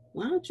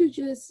 why don't you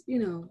just,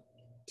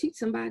 teach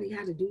somebody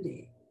how to do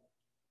that?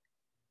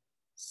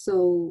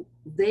 So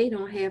they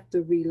don't have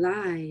to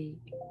rely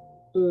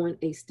on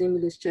a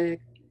stimulus check.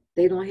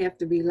 They don't have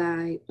to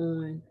rely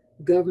on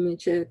government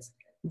checks.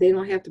 They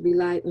don't have to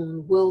rely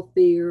on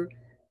welfare.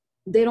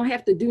 They don't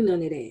have to do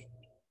none of that.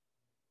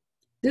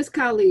 This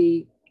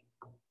colleague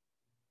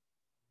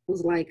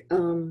was like,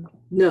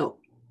 no,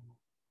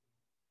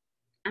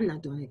 I'm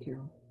not doing it,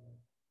 Carol.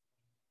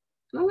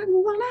 And I'm like,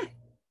 well, why not?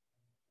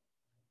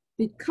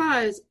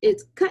 Because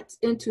it cuts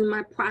into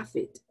my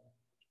profit.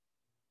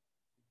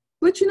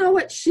 But you know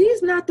what?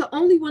 She's not the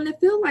only one that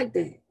feel like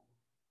that.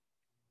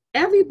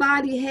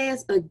 Everybody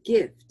has a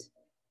gift.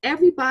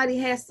 Everybody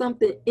has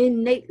something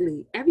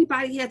innately.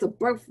 Everybody has a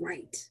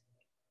birthright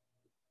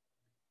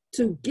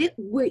to get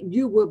what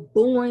you were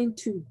born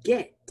to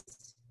get.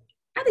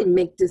 I didn't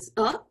make this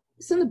up.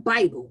 It's in the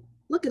Bible.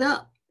 Look it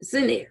up. It's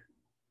in there.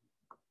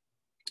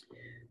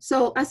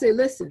 So I say,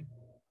 listen,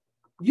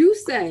 you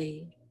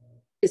say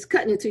it's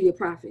cutting into your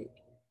profit.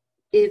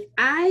 If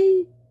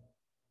I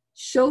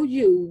show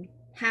you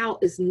how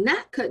it's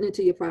not cutting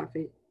into your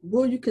profit,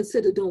 will you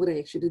consider doing what I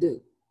asked you to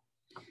do?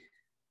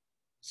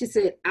 She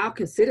said, I'll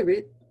consider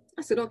it.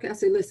 I said, okay. I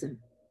said, listen,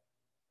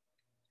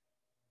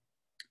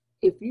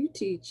 if you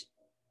teach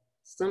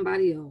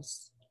somebody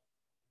else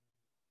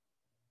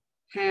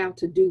how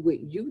to do what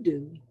you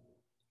do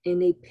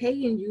and they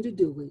paying you to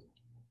do it,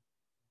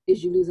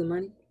 is you losing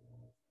money?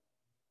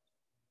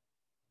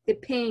 They're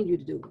paying you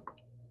to do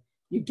it.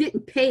 You're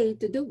getting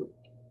paid to do it.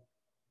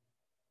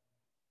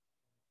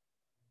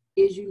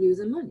 Is you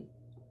losing money?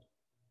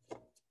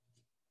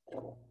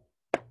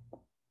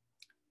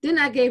 Then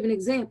I gave an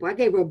example. I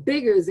gave her a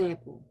bigger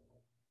example.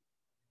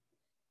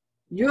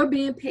 You're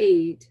being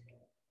paid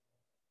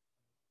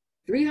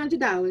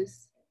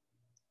 $300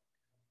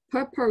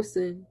 per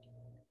person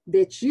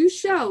that you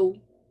show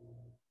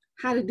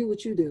how to do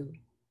what you do.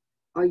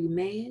 Are you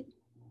mad?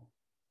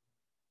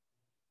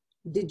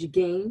 Did you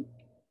gain?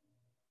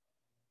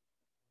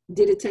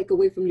 Did it take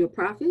away from your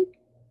profit?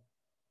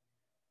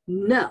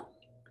 No.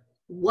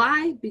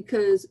 Why?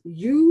 Because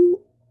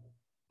you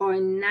are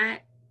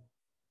not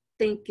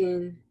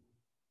thinking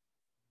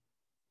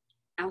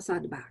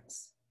outside the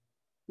box,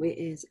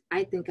 whereas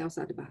I think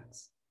outside the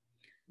box.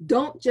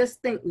 Don't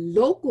just think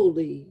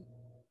locally.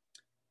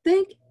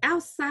 Think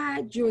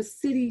outside your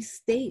city,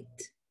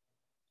 state.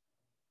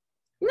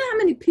 You know how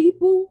many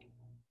people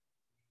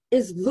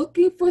is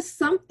looking for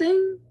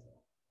something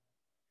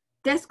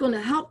that's going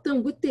to help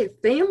them with their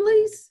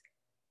families,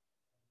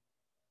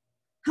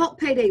 help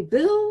pay their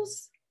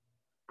bills,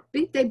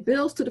 beat their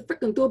bills to the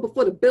freaking door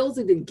before the bills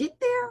even get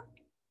there,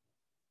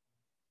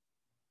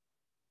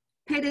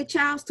 pay their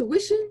child's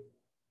tuition,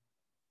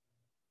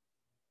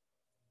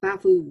 buy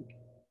food,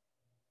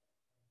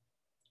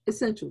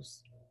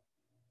 essentials,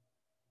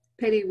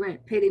 pay their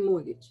rent, pay their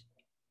mortgage.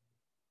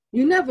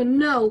 You never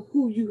know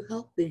who you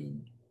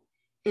helping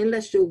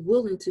unless you're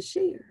willing to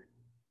share.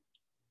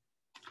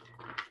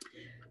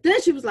 Then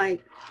she was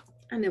like,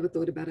 I never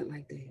thought about it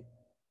like that.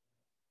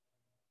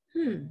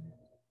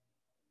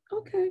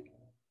 Okay.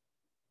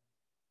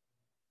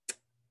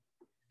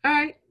 All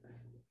right.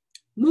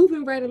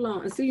 Moving right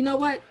along. And so you know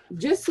what?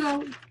 Just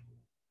so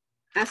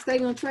I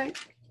stay on track,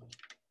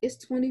 it's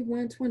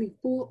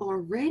 21:24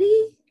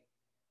 already.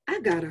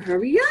 I gotta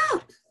hurry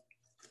up.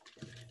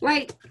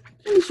 Like,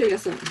 let me show you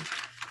something.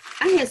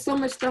 I had so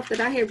much stuff that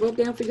I had wrote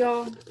down for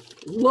y'all.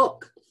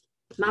 Look,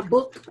 my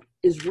book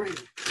is ready.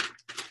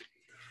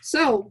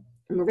 So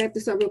I'm gonna wrap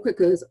this up real quick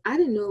because I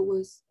didn't know it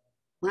was,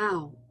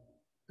 wow.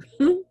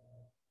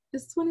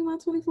 It's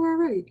 21:24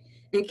 already.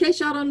 In case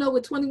y'all don't know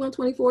what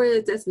 21:24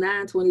 is, that's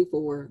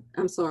 9:24.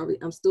 I'm sorry,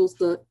 I'm still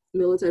stuck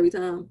military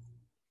time.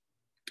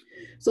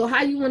 So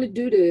how you want to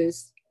do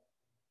this?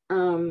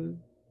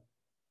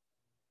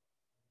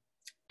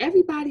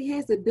 Everybody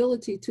has the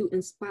ability to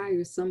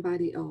inspire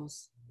somebody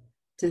else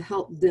to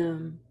help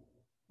them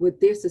with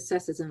their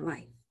successes in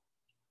life.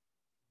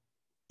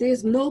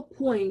 There's no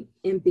point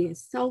in being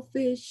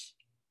selfish,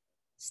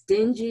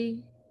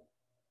 stingy.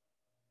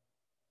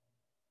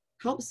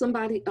 Help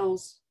somebody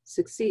else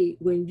succeed.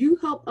 When you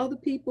help other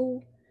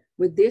people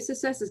with their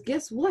successes,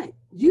 guess what?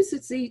 You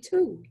succeed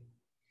too.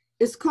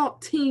 It's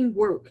called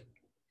teamwork.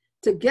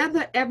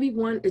 Together,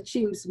 everyone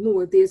achieves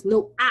more. There's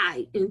no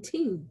I in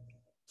team.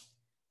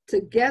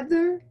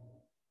 Together,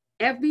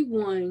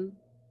 everyone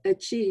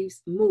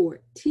achieves more.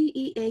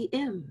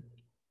 TEAM.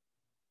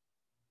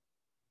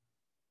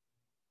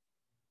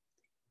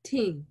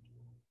 Team.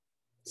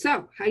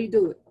 So, how you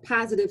do it?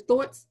 Positive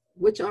thoughts,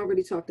 which I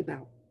already talked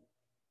about.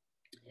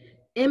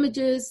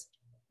 Images,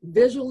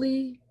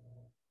 visually,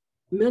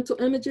 mental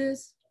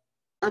images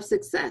of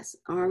success,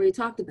 I already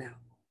talked about.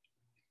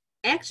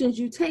 Actions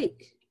you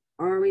take,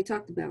 I already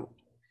talked about.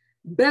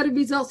 Better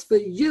results for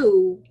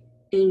you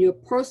in your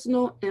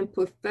personal and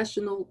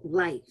professional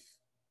life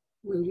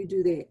when you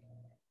do that.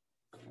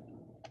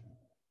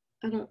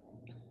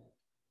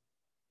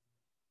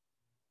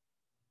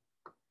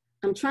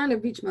 I'm trying to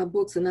reach my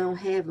books and I don't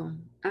have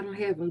them. I don't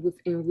have them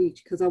within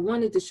reach because I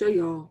wanted to show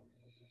y'all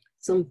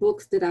some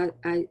books that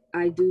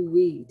I do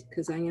read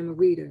because I am a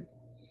reader.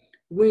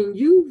 When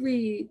you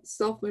read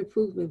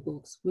self-improvement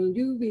books, when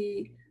you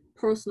read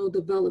personal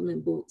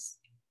development books,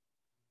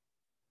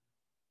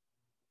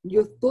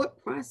 your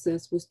thought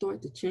process will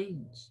start to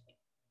change.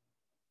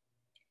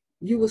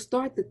 You will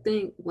start to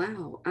think,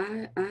 wow,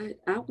 I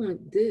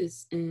want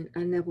this and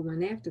I never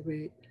went after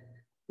it.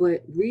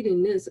 But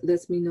reading this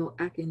lets me know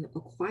I can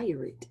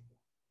acquire it.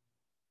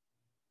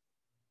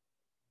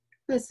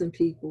 Listen,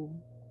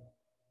 people,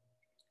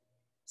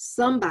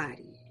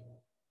 somebody,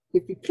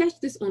 if you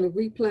catch this on a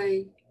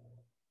replay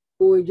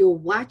or you're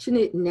watching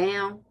it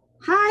now,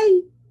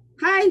 hi,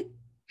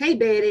 hey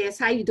badass,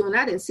 how you doing?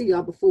 I didn't see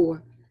y'all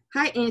before.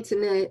 Hi,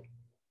 Antoinette.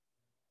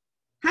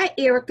 Hi,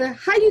 Erica.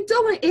 How you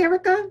doing,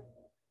 Erica?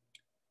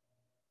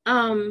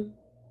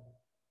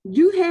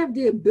 You have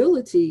the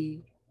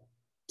ability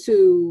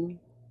to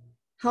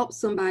help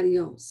somebody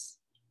else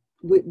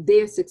with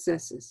their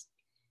successes.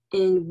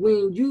 And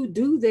when you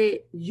do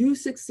that, you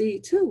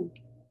succeed too.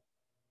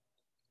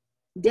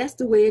 That's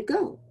the way it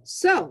goes.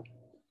 So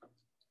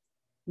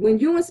when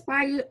you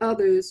inspire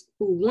others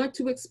who want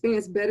to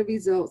experience better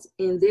results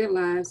in their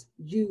lives,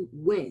 you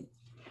win.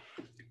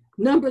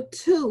 Number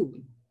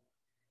 2,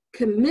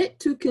 commit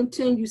to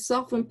continue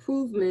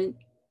self-improvement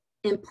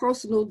and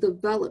personal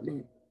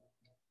development.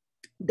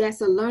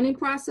 That's a learning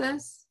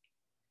process.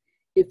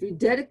 If you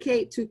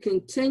dedicate to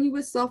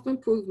continuous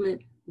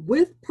self-improvement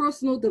with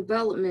personal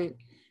development,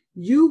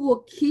 you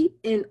will keep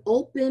an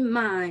open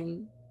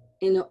mind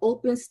in an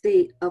open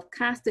state of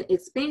constant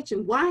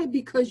expansion. Why?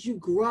 Because you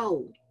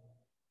grow.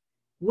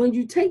 When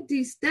you take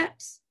these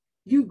steps,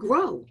 you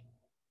grow.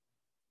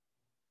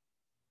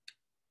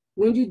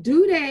 When you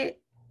do that,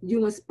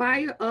 you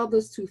inspire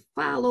others to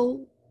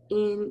follow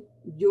in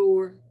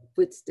your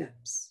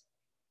footsteps.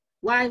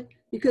 Why?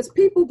 Because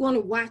people are going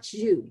to watch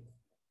you.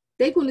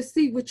 They're going to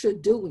see what you're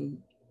doing.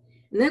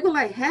 And they're going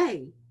to like,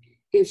 hey,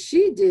 if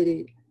she did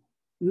it,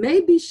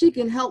 maybe she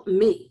can help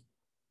me.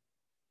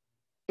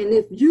 And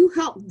if you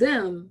help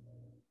them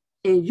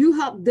and you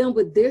help them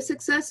with their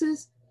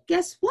successes,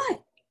 guess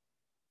what?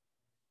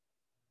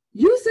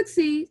 You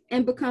succeed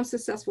and become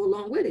successful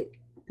along with it,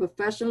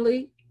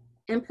 professionally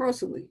and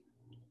personally.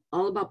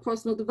 All about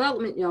personal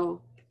development,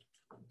 y'all.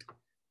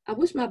 I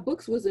wish my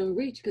books was in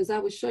reach because I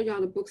would show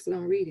y'all the books that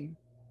I'm reading.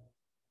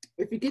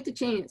 If you get the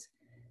chance,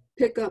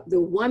 pick up the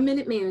 1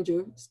 Minute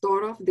Manager,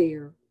 start off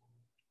there.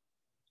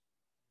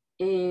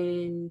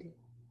 And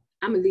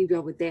I'm going to leave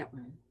y'all with that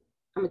one.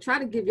 I'm going to try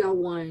to give y'all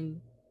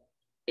one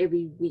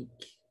every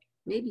week,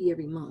 maybe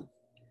every month.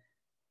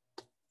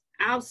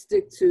 I'll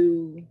stick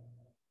to,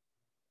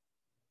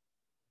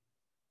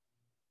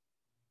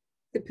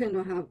 depending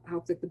on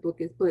how thick the book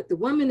is, but the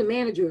 1 Minute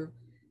Manager,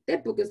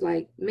 that book is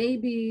like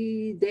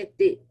maybe that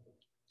thick.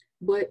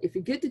 But if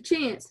you get the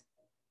chance,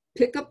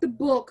 pick up the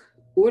book,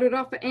 order it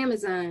off of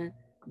Amazon,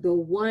 the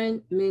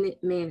 1 Minute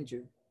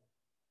Manager.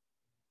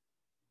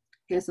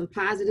 Has some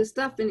positive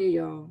stuff in there,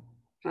 y'all.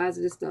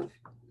 Positive stuff.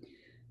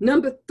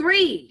 Number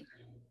 3,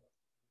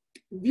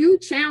 view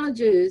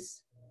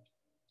challenges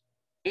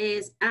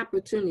as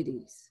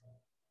opportunities.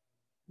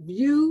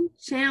 View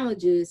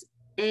challenges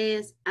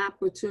as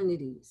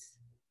opportunities.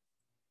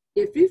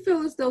 If you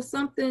feel as though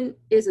something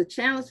is a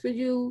challenge for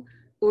you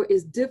or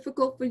is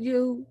difficult for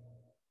you,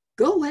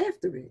 go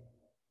after it.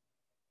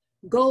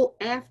 Go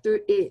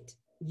after it.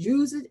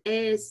 Use it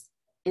as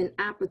an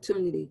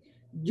opportunity.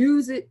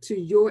 Use it to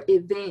your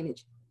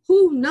advantage.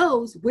 Who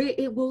knows where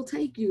it will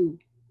take you?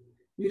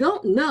 You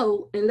don't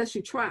know unless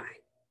you try.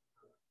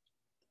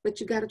 But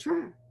you got to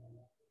try.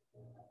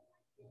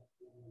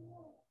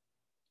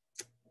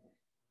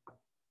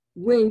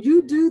 When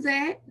you do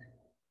that,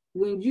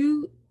 when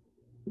you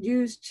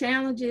use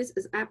challenges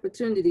as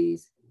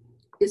opportunities,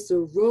 it's a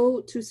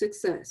road to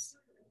success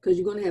because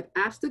you're going to have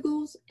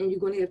obstacles and you're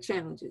going to have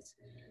challenges.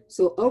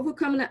 So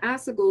overcoming the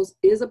obstacles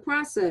is a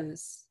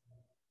process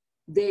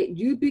that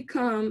you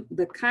become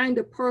the kind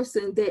of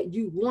person that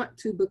you want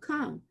to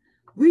become.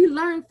 We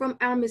learn from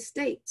our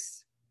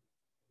mistakes.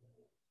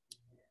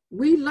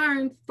 We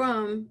learn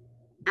from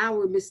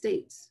our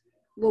mistakes.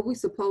 Well, we're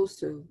supposed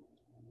to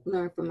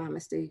learn from our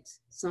mistakes.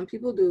 Some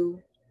people do,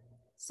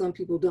 some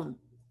people don't.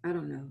 I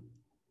don't know.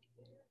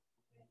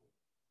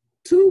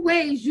 2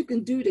 ways you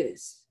can do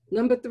this.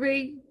 Number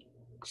 3,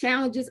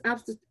 challenges,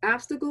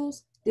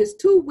 obstacles. There's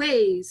 2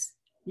 ways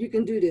you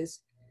can do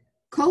this.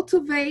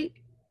 Cultivate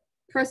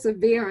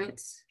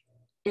perseverance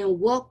and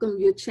welcome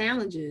your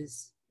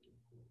challenges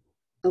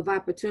of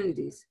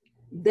opportunities.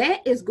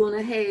 That is going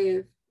to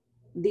have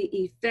the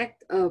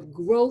effect of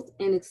growth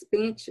and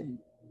expansion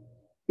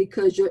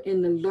because you're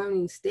in the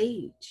learning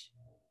stage.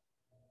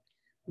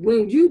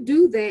 When you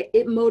do that,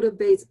 it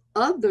motivates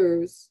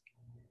others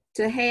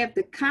to have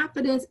the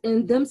confidence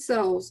in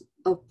themselves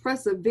of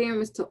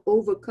perseverance to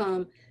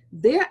overcome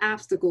their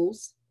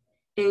obstacles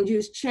and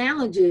use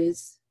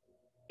challenges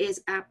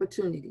as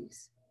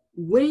opportunities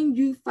when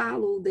you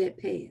follow that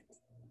path.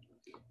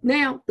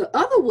 Now, the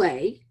other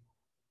way,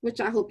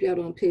 which I hope y'all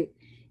don't pick,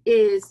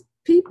 is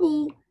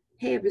people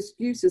have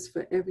excuses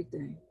for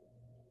everything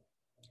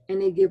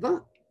and they give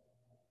up.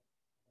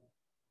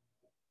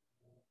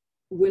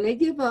 When they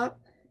give up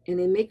and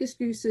they make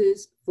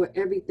excuses for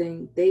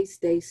everything, they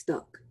stay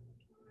stuck.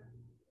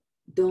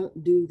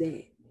 Don't do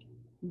that.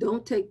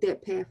 Don't take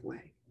that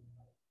pathway.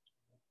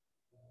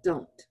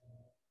 Don't.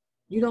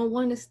 You don't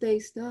want to stay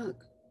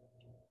stuck.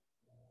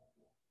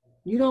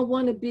 You don't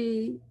want to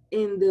be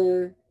in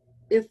the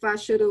if I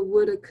shoulda,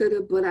 woulda,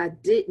 coulda, but I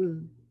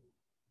didn't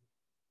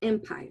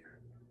empire.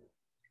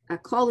 I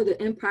call it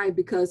an empire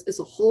because it's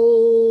a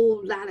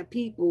whole lot of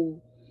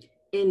people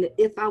in the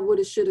if I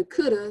woulda, shoulda,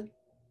 coulda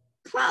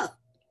club.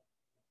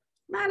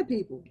 A lot of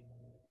people.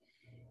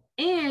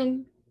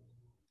 And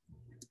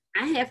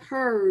I have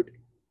heard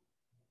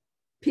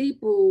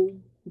people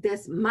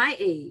that's my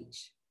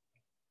age.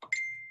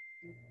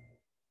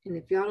 And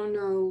if y'all don't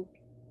know,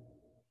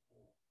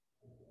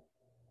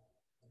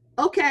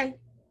 okay,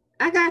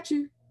 I got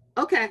you.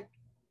 Okay.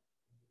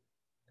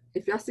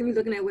 If y'all see me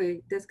looking that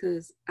way, that's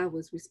because I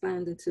was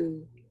responding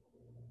to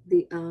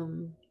the,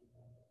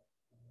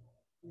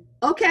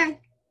 okay,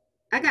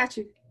 I got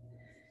you.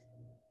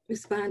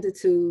 Responded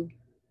to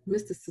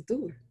Mr.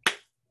 Sador,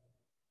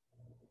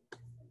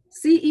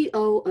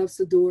 CEO of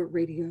Sador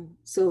Radio.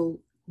 So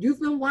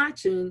you've been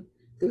watching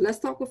the Let's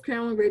Talk with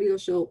Carolyn radio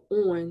show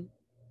on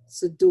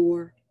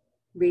Sador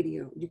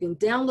Radio. You can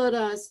download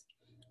us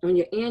on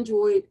your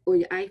Android or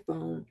your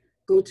iPhone.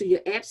 Go to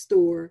your app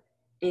store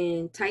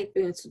and type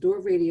in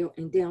Sador Radio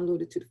and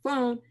download it to the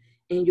phone.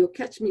 And you'll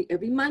catch me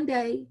every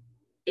Monday,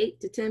 8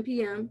 to 10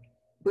 p.m.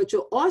 But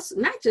you'll also,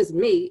 not just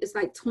me, it's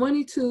like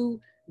 22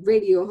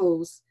 radio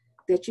hosts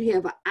that you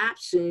have an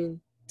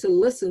option to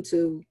listen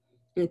to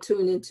and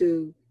tune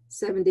into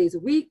 7 days a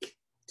week,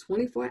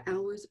 24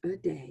 hours a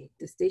day.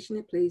 The station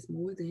that plays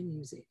more than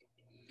music.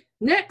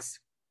 Next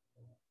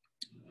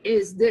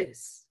is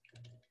this.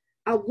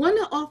 I want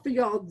to offer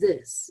y'all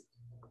this.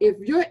 If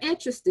you're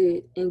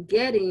interested in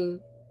getting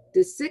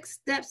the 6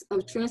 steps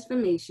of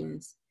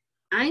transformations,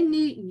 I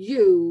need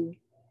you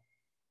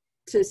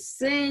to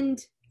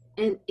send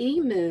an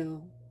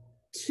email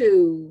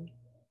to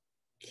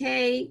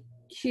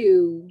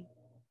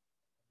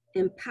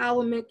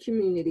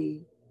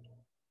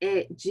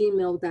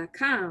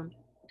kqempowermentcommunity@gmail.com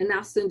and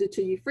I'll send it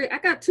to you free. I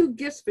got 2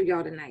 gifts for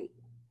y'all tonight.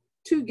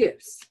 2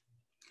 gifts.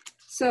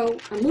 So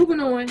I'm moving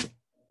on.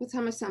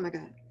 How much time I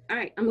got? All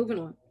right, I'm moving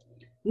on.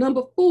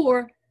 Number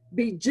 4,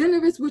 be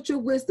generous with your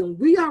wisdom.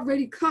 We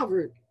already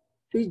covered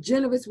be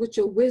generous with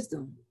your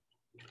wisdom.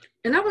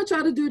 And I want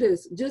y'all to do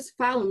this. Just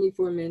follow me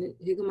for a minute.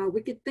 Here go my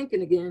wicked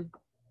thinking again.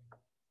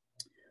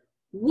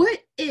 What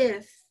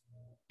if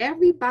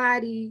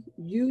everybody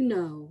you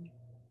know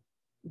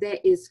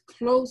that is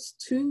close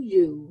to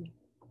you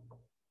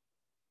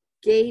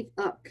gave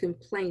up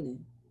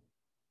complaining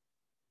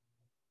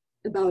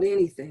about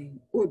anything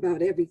or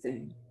about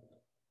everything,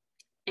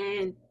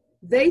 and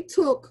they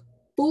took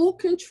full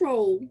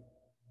control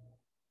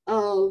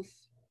of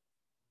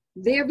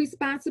their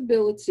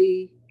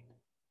responsibility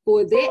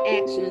for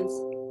their actions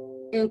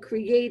and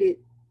created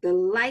the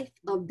life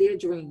of their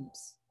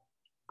dreams?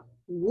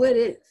 What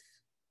if?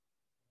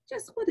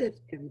 Just what if,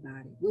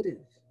 everybody? What if?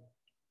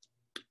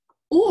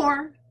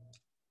 Or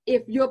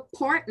if you're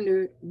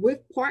partnered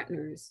with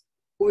partners,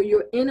 or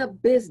you're in a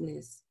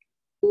business,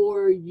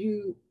 or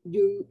you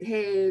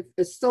have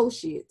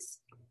associates,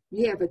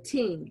 you have a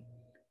team.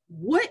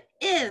 What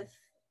if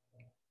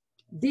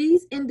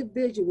these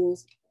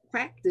individuals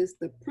practice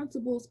the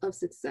principles of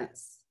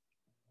success?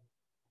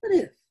 What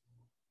if?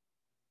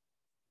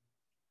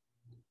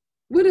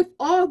 What if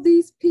all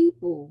these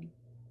people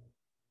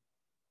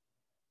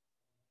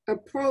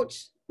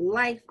approach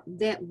life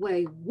that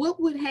way? What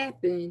would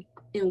happen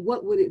and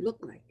what would it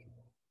look like?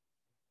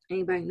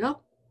 Anybody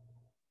know?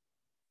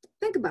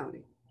 Think about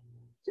it.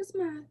 Just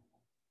my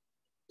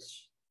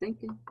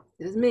thinking.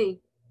 That's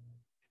me.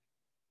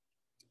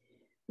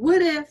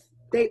 What if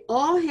they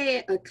all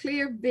had a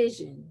clear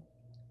vision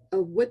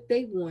of what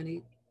they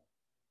wanted,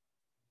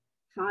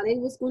 how they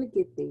was going to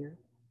get there,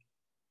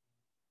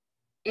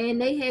 and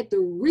they had the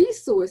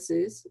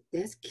resources?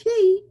 That's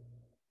key.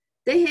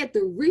 They had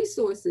the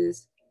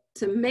resources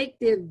to make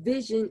their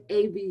vision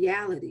a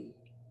reality.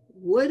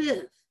 What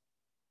if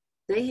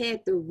they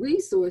had the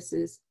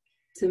resources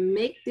to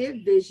make their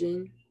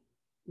vision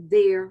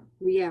their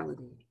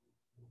reality?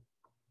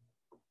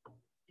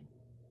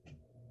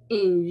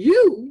 And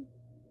you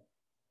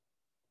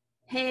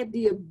had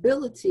the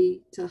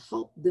ability to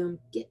help them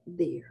get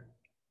there.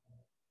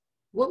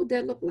 What would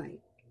that look like?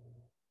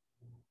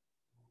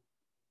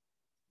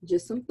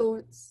 Just some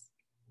thoughts,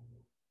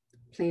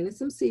 planting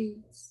some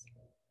seeds,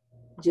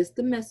 just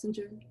the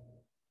messenger.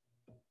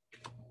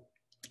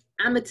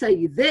 I'm going to tell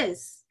you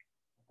this.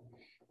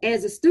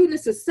 As a student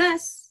of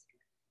success,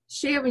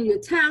 sharing your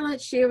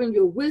talent, sharing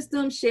your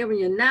wisdom, sharing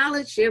your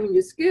knowledge, sharing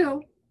your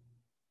skill,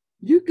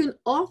 you can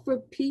offer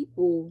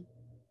people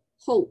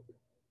hope.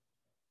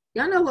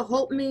 Y'all know what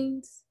hope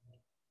means?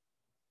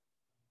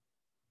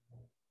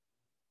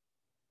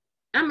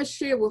 I'm going to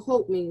share what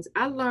hope means.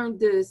 I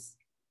learned this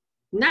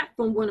not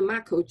from one of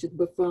my coaches,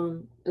 but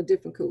from a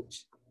different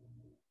coach.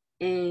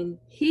 And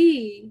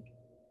he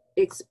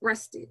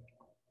expressed it.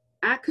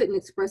 I couldn't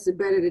express it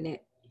better than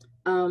that.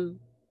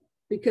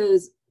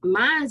 Because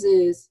mine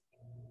is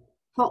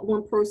help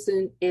one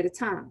person at a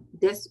time.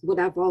 That's what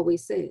I've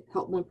always said,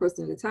 help one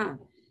person at a time.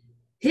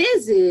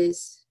 His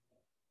is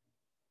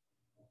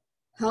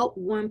help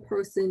one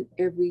person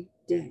every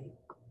day.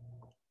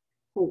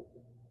 Hope.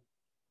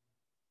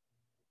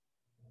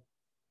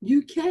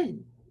 You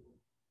can.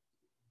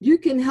 You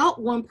can help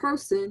one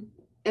person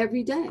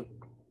every day.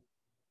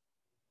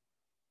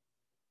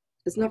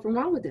 There's nothing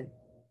wrong with that.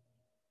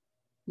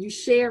 You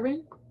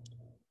sharing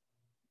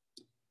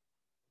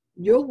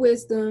your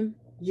wisdom,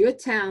 your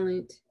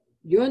talent,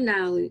 your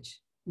knowledge,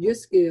 your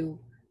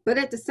skill, but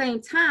at the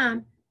same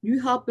time, You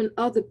helping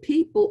other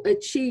people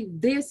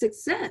achieve their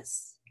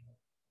success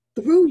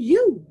through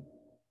you.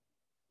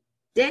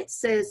 That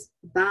says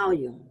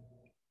volume.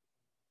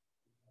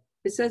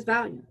 It says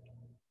volume.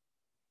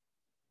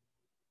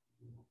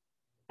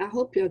 I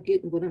hope y'all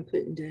getting what I'm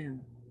putting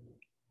down.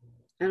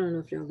 I don't know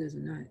if y'all is or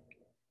not,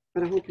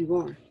 but I hope you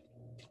are.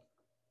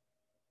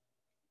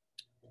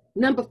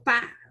 Number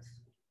 5,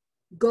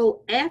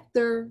 go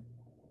after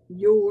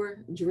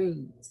your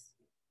dreams.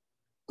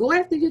 Go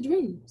after your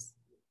dreams.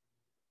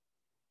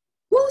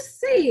 Who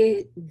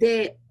said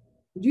that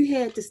you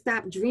had to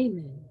stop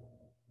dreaming?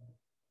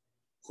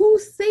 Who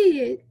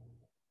said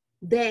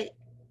that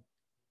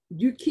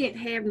you can't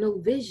have no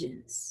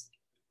visions?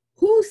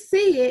 Who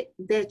said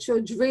that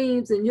your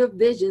dreams and your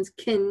visions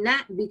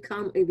cannot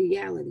become a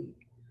reality?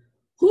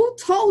 Who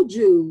told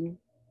you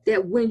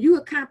that when you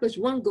accomplish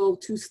one goal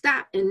to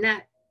stop and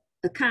not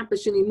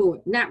accomplish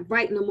anymore, not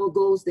write no more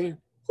goals down?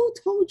 Who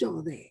told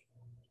y'all that?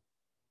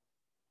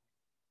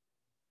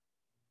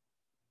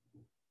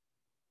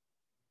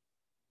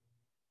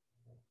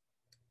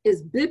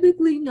 It's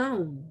biblically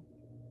known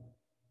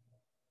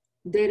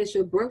that it's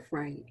your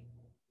birthright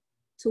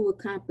to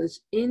accomplish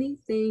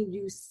anything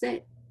you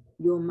set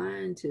your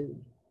mind to.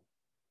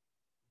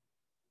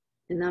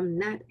 And I'm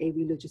not a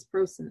religious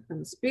person.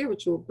 I'm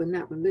spiritual, but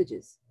not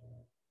religious.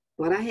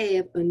 But I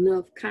have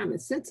enough common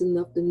sense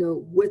enough to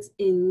know what's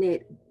in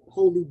that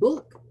holy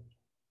book.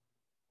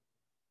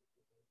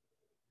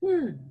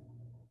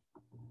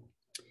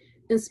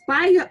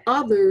 Inspire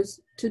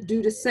others to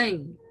do the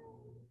same.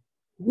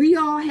 We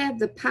all have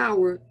the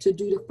power to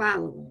do the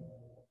following.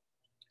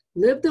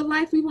 Live the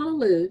life we want to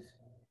live.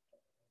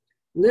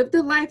 Live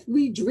the life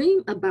we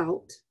dream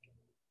about.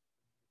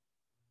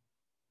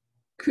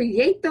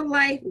 Create the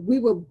life we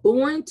were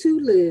born to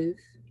live.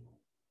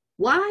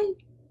 Why?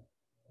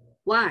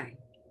 Why?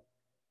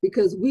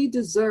 Because we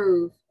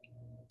deserve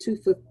to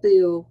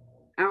fulfill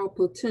our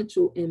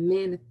potential and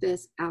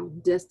manifest our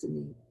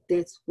destiny.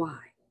 That's why.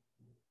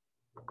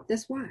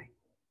 That's why.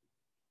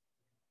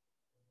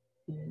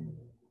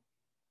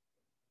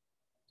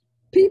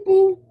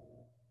 People,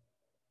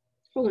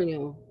 hold on,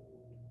 y'all.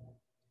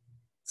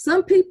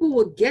 Some people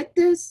will get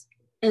this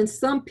and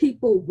some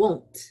people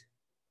won't.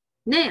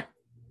 Now,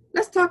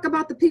 let's talk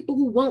about the people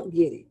who won't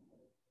get it.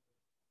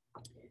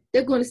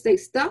 They're going to stay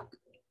stuck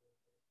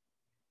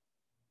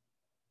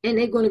and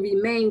they're going to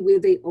remain where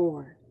they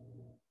are.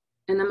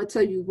 And I'm going to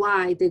tell you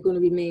why they're going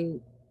to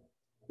remain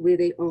where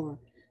they are.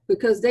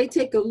 Because they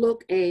take a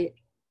look at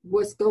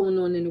what's going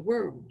on in the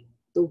world.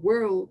 The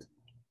world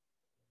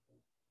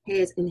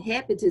has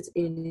inhabitants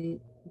in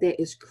it that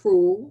is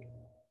cruel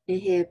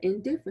and have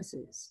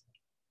indifferences.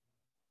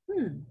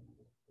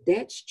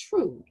 That's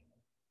true.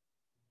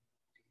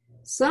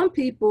 Some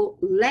people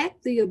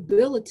lack the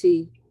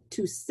ability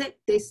to set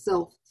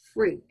themselves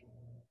free.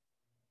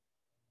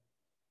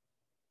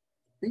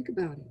 Think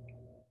about it.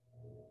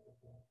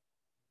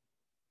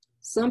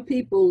 Some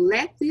people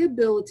lack the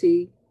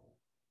ability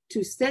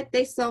to set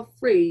themselves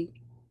free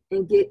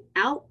and get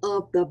out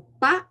of the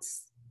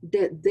box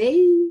that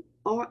they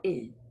are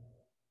in.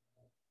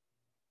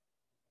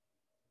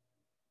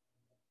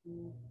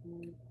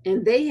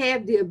 And they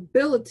have the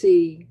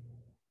ability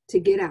to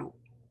get out,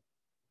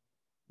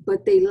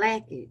 but they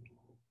lack it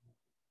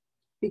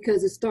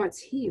because it starts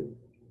here.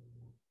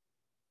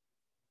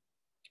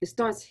 It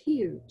starts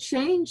here.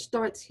 Change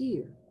starts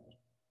here.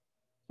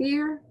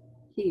 Here,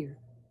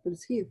 but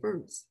it's here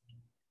first.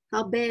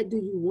 How bad do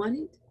you want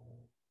it?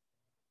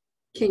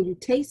 Can you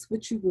taste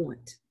what you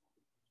want?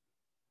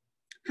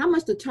 How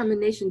much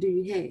determination do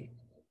you have?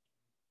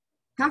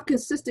 How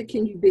consistent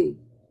can you be?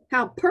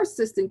 How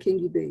persistent can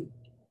you be?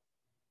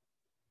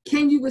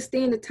 Can you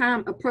withstand the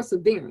time of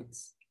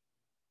perseverance?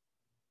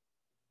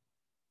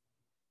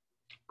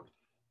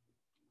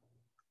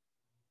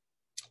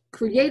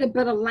 Create a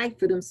better life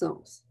for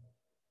themselves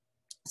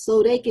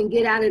so they can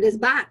get out of this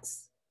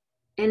box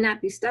and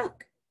not be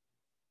stuck.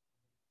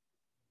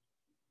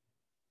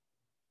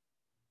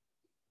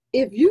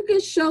 If you can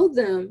show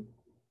them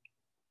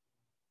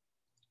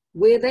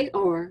where they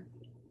are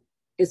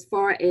as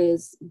far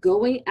as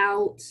going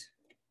out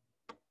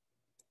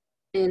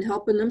and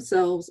helping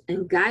themselves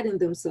and guiding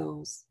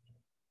themselves,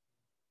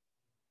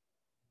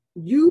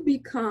 you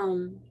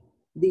become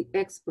the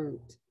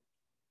expert.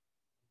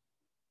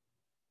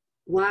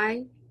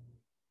 Why?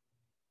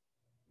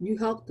 You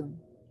help them.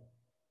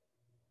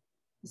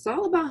 It's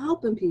all about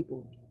helping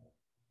people.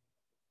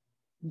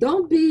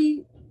 Don't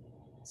be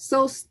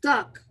so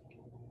stuck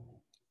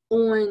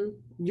on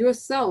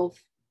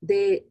yourself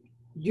that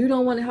you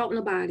don't want to help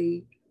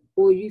nobody,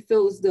 or you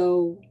feel as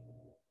though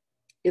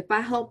if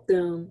I help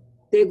them,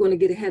 they're going to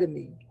get ahead of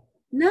me.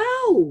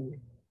 No.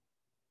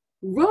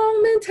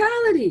 Wrong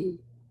mentality.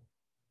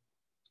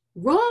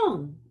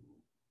 Wrong.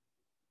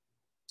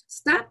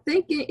 Stop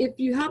thinking if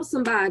you help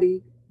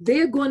somebody,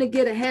 they're going to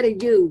get ahead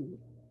of you.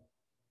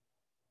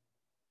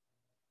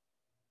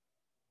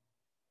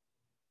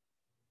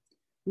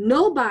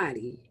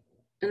 Nobody,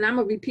 and I'm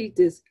going to repeat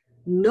this,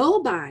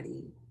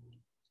 nobody,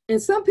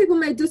 and some people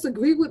may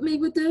disagree with me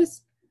with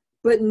this,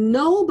 But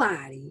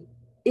nobody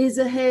is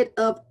ahead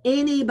of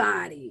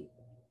anybody.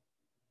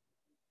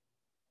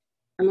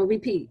 I'm going to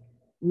repeat.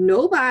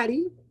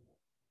 Nobody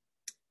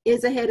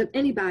is ahead of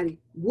anybody.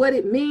 What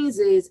it means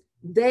is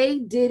they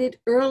did it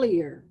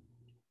earlier.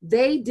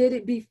 They did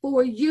it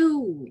before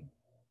you.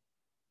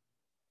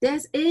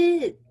 That's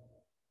it.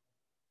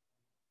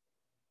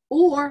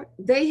 Or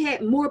they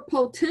had more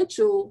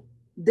potential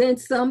than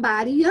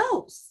somebody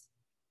else.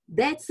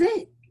 That's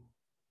it.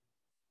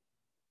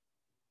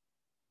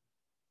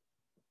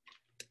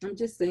 I'm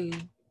just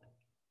saying.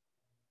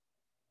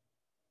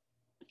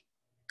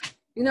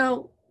 You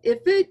know, if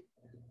it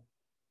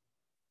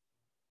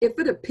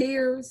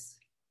appears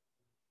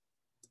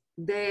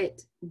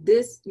that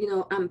this, you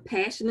know, I'm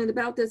passionate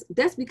about this,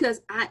 that's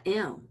because I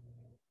am.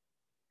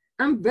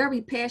 I'm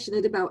very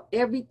passionate about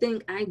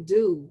everything I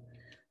do,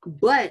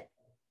 but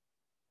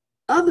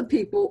other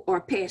people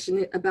are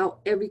passionate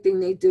about everything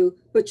they do,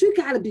 but you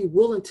got to be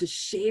willing to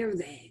share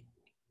that.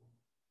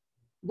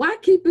 Why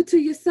keep it to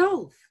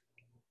yourself?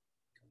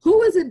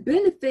 Who is it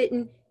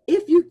benefiting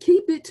if you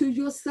keep it to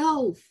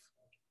yourself?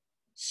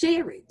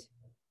 Share it.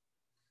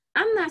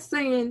 I'm not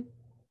saying,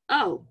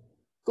 oh,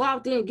 go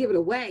out there and give it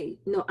away.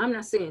 No, I'm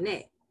not saying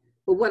that.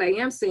 But what I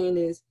am saying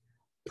is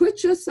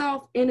put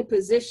yourself in a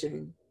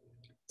position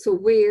to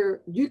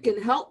where you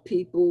can help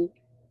people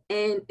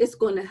and it's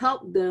going to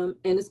help them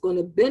and it's going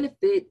to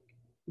benefit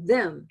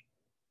them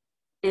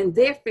and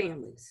their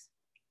families.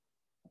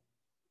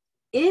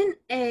 In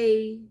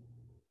a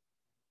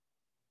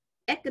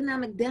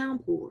economic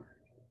downpour,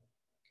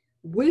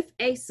 with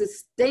a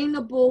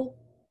sustainable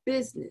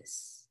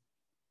business,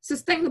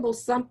 sustainable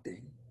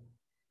something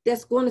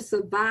that's going to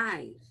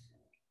survive,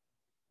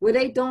 where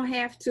they don't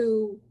have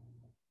to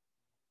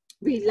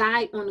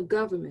rely on the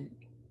government.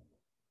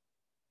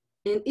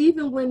 And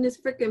even when this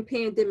freaking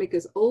pandemic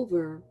is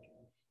over,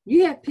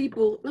 you have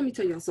people, let me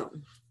tell y'all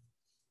something.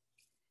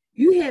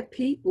 You have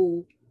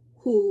people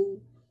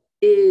who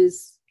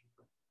is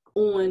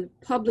on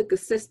public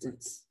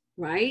assistance,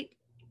 right?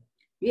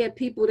 You have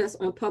people that's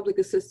on public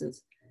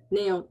assistance.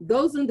 Now,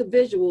 those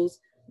individuals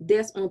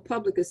that's on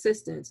public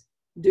assistance,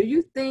 do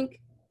you think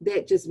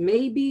that just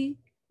maybe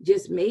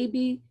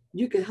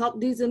you can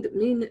help these,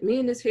 me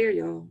and this here,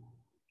 y'all,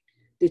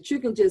 that you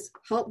can just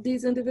help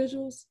these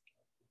individuals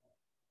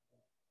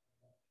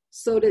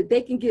so that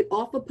they can get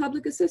off of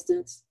public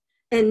assistance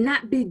and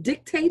not be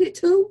dictated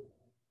to?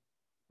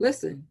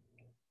 Listen,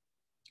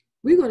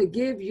 we're going to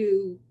give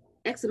you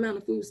X amount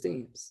of food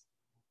stamps.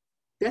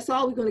 That's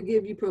all we're going to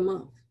give you per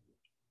month.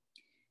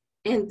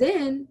 And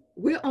then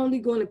we're only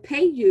going to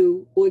pay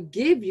you or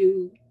give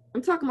you,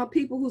 I'm talking about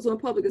people who's on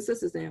public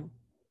assistance now.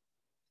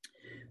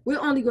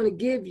 We're only going to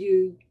give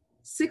you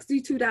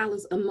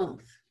 $62 a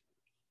month.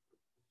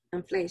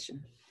 I'm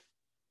flashing.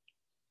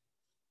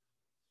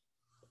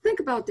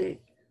 Think about that.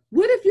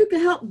 What if you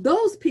could help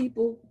those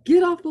people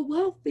get off of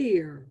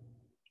welfare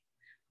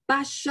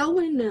by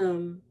showing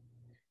them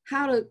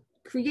how to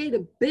create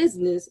a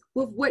business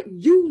with what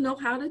you know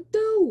how to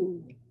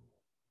do?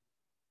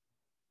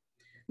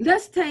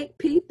 Let's take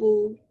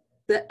people,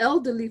 the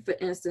elderly, for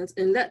instance,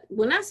 and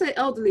when I say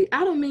elderly,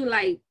 I don't mean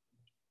like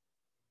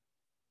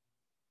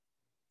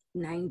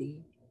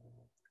 90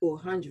 or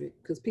 100,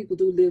 because people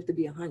do live to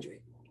be 100.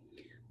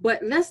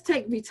 But let's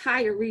take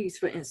retirees,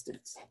 for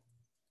instance.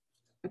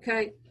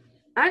 Okay?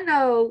 I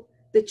know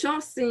that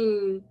y'all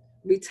seen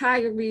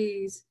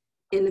retirees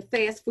in the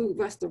fast food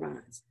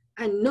restaurants.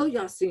 I know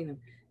y'all seen them.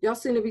 Y'all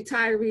seen the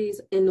retirees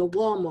in the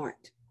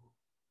Walmart,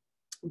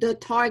 the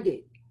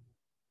Target.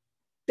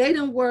 They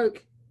done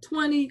work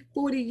 20,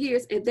 40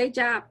 years at their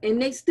job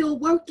and they still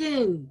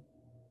working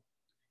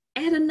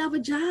at another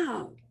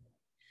job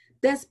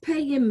that's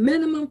paying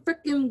minimum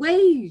freaking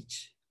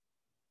wage.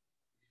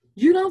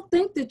 You don't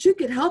think that you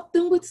could help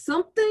them with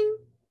something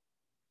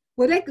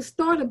where they could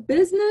start a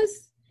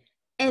business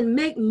and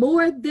make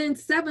more than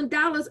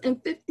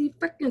 $7.50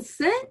 freaking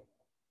cent?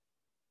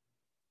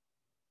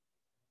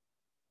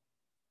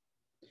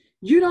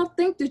 You don't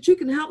think that you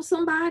can help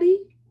somebody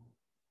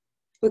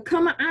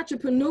become an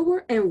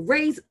entrepreneur and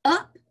raise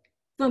up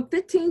from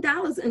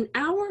 $15 an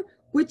hour,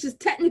 which is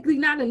technically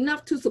not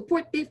enough to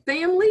support their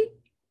family?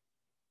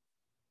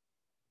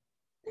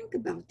 Think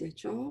about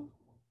that, y'all.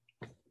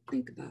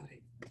 Think about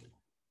it.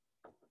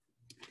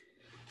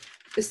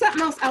 There's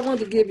something else I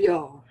wanted to give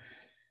y'all.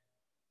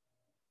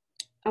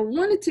 I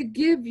wanted to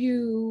give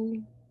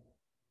you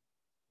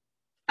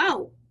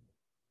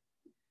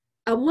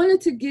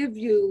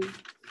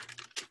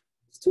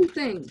two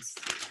things.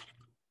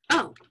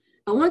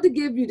 I wanted to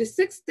give you the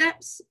 6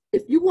 steps.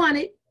 If you want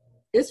it,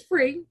 it's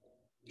free.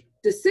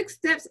 The 6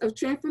 steps of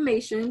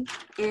transformation.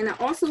 And I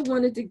also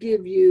wanted to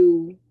give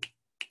you,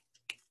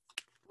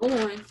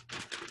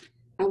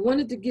 I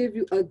wanted to give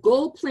you a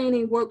goal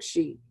planning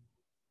worksheet.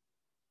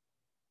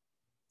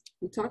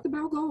 We talked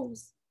about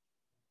goals.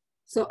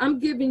 So I'm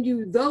giving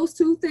you those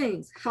 2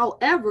 things.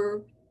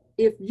 However,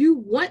 if you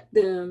want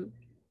them,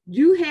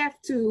 you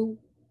have to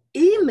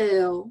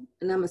email,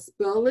 and I'm going to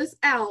spell this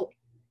out,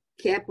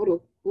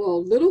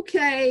 little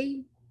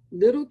k,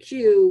 little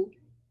q,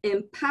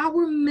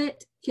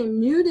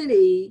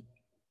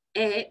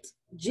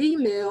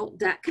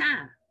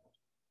 empowermentcommunity@gmail.com.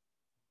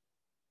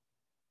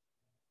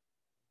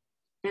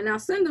 And I'll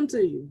send them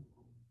to you.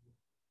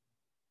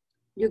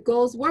 Your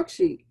goals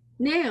worksheet.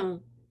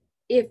 Now,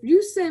 if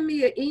you send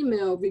me an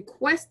email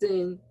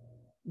requesting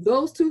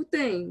those two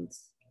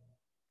things,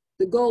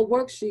 the goal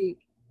worksheet,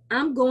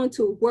 I'm going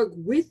to work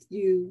with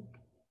you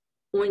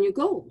on your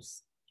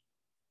goals.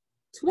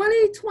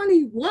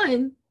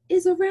 2021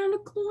 is around the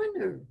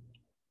corner.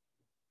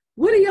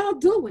 What are y'all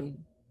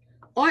doing?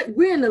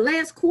 We're in the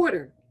last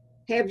quarter.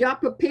 Have y'all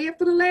prepared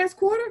for the last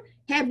quarter?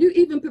 Have you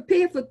even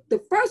prepared for the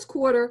first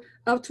quarter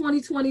of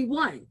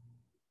 2021?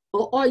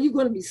 Or are you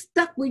going to be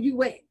stuck where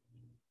you at?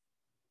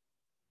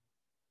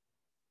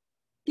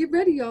 Get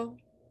ready, y'all.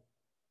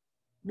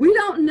 We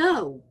don't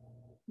know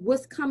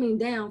what's coming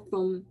down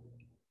from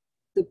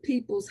the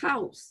people's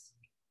house,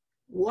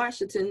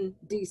 Washington,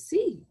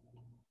 D.C.,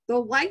 the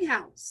White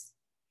House.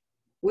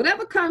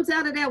 Whatever comes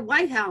out of that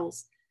White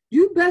House,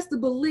 you best to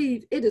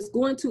believe it is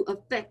going to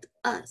affect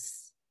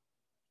us.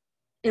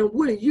 And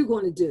what are you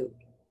going to do?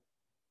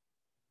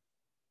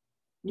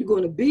 You're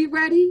going to be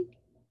ready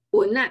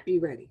or not be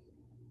ready?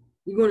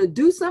 You're going to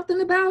do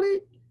something about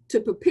it to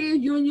prepare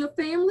you and your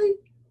family,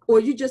 or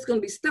you're just going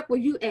to be stuck where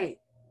you at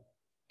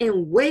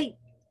and wait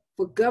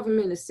for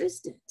government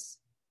assistance?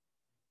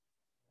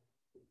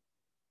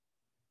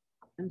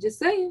 I'm just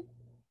saying.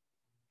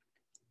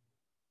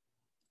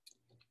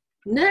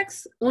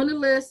 Next on the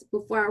list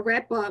before I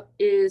wrap up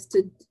is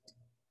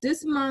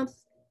this month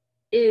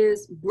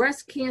is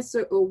breast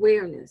cancer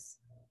awareness.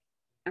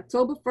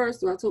 October 1st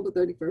to October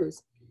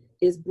 31st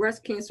is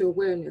breast cancer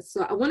awareness.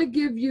 So I want to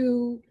give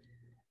you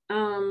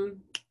the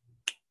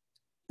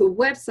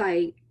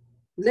website,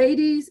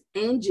 ladies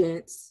and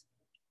gents,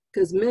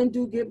 because men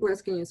do get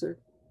breast cancer.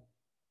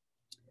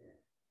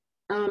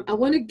 I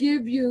want to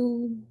give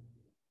you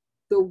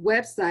the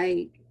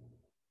website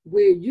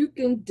where you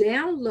can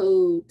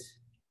download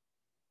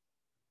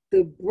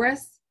the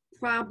breast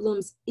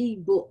problems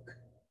ebook.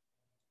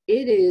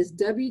 It is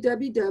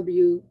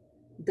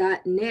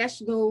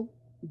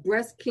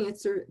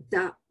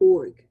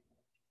www.nationalbreastcancer.org.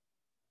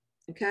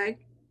 Okay?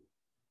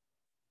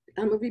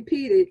 I'm going to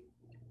repeat it,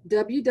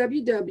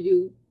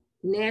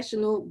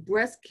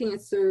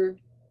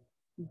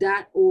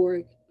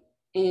 www.nationalbreastcancer.org.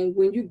 And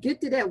when you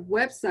get to that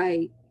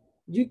website,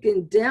 you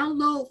can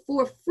download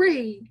for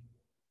free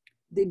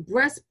the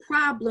breast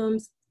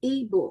problems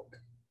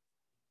ebook.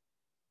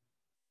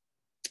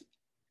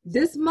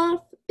 This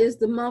month is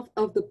the month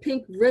of the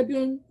pink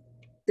ribbon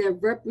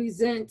that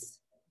represents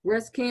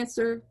breast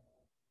cancer.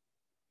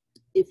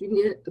 If you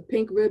need a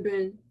pink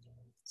ribbon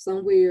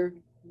somewhere.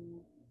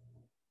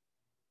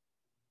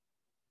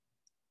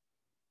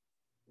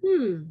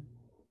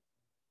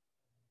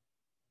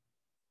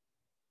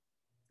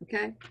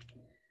 Okay.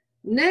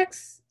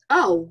 Next,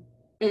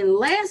 and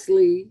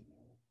lastly,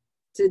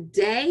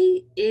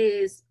 today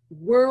is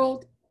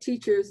World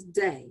Teachers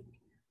Day.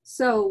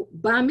 So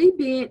by me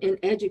being an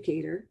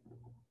educator,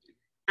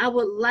 I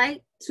would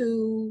like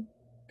to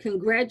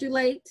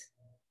congratulate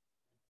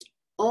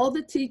all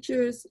the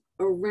teachers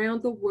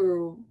around the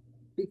world,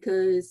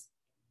 because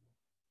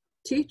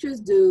teachers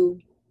do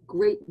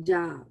great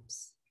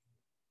jobs.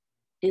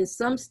 In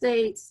some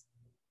states,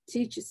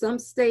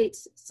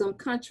 some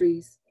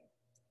countries,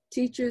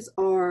 teachers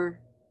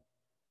are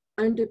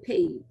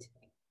underpaid.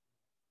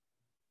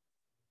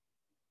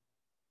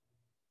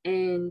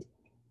 And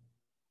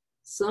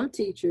some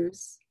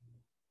teachers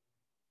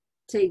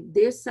take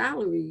their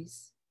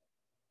salaries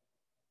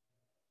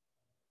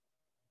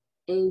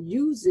and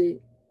use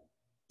it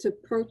to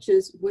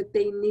purchase what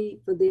they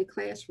need for their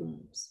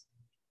classrooms,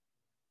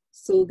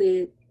 so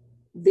that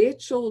their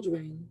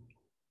children,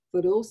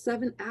 for those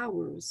 7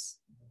 hours,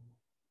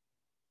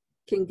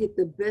 can get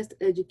the best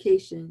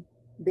education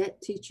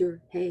that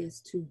teacher has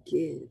to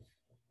give.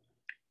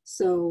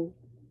 So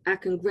I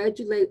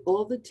congratulate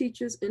all the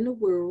teachers in the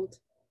world.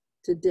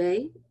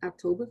 Today,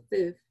 October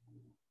 5th,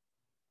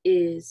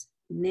 is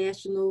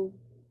National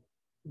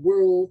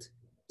World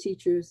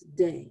Teachers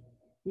Day.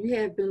 You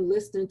have been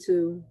listening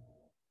to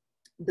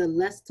the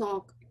Let's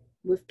Talk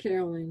with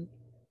Carolyn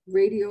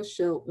radio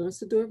show on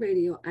Sador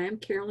Radio. I am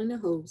Carolyn, the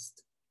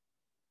host.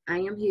 I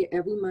am here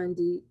every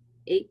Monday,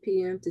 8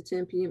 p.m. to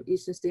 10 p.m.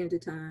 Eastern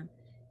Standard Time.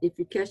 If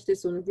you catch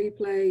this on a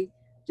replay,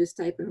 just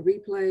type in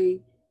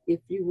replay. If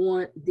you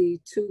want the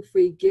 2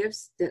 free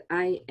gifts that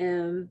I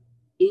am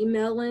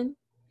emailing,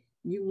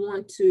 you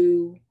want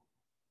to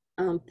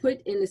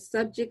put in the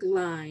subject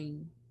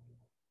line,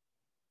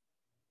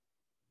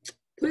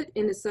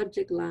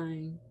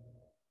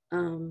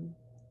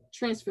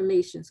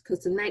 transformations, because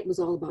tonight was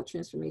all about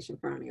transformation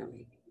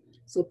primarily.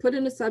 So put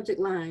in the subject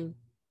line,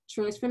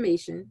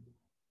 transformation,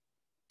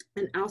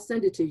 and I'll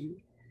send it to you.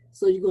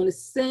 So you're going to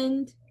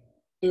send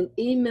an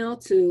email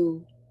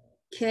to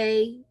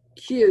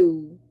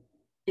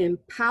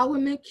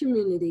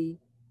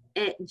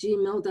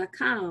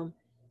kqempowermentcommunity@gmail.com,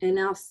 and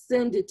I'll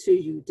send it to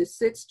you, the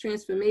 6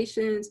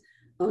 transformations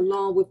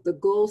along with the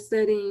goal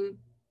setting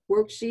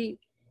worksheet.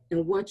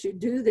 And once you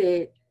do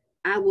that,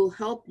 I will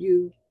help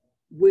you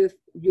with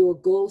your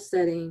goal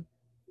setting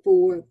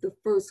for the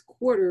first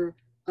quarter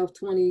of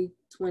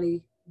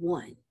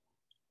 2021.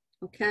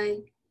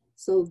 Okay,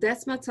 so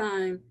that's my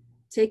time.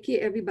 Take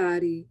care,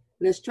 everybody.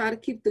 Let's try to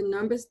keep the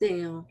numbers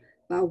down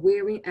by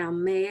wearing our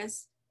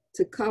masks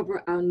to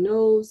cover our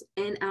nose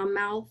and our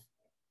mouth,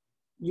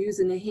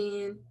 using the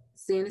hand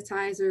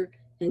sanitizer,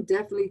 and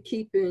definitely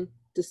keeping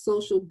the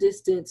social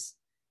distance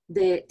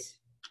that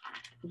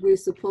we're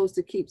supposed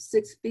to keep,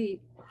 6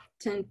 feet,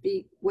 10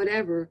 feet,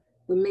 whatever,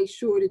 but make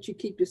sure that you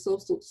keep your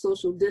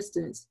social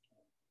distance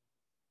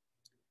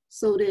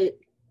so that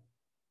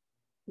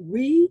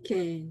we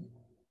can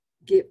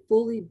get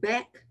fully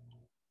back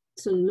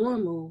to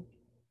normal,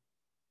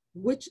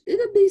 which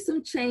it'll be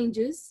some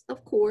changes,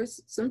 of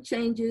course, some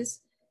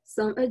changes,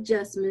 some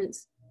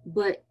adjustments,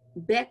 but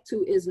back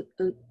to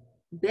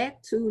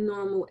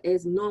normal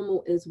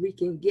as we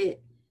can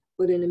get.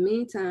 But in the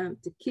meantime,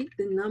 to keep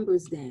the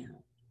numbers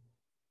down,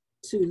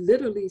 to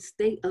literally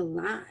stay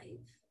alive,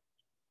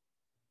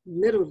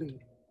 literally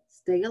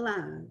stay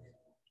alive,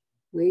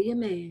 wear your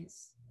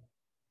mask,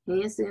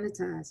 hand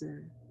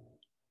sanitizer,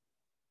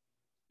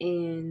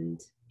 and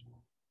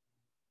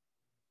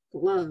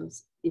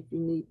gloves if you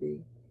need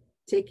be.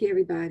 Take care,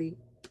 everybody.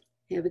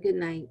 Have a good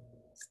night.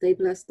 Stay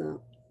blessed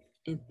up.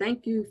 And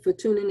thank you for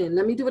tuning in.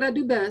 Let me do what I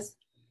do best.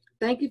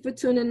 Thank you for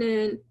tuning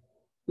in,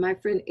 my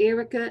friend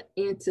Erica,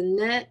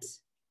 Antoinette,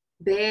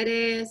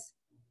 Badass,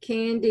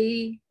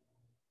 Candy.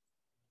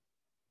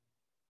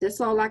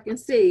 That's all I can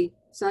see.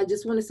 So I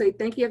just want to say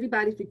thank you,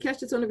 everybody. If you catch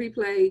this on the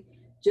replay,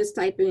 just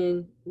type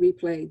in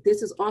replay.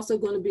 This is also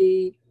going to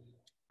be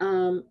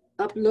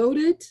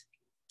uploaded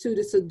to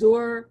the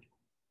Sador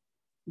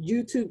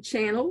YouTube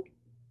channel.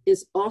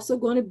 It's also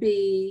going to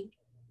be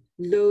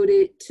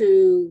loaded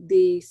to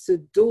the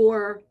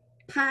Sador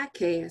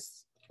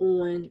podcast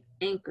on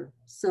Anchor.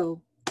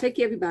 So take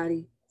care,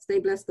 everybody. Stay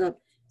blessed up.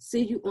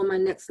 See you on my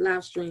next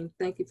live stream.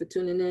 Thank you for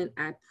tuning in.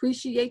 I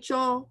appreciate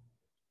y'all.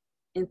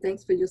 And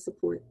thanks for your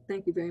support.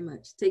 Thank you very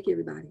much. Take care,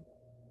 everybody.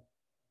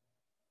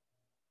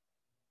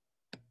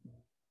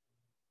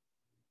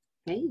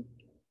 Hey.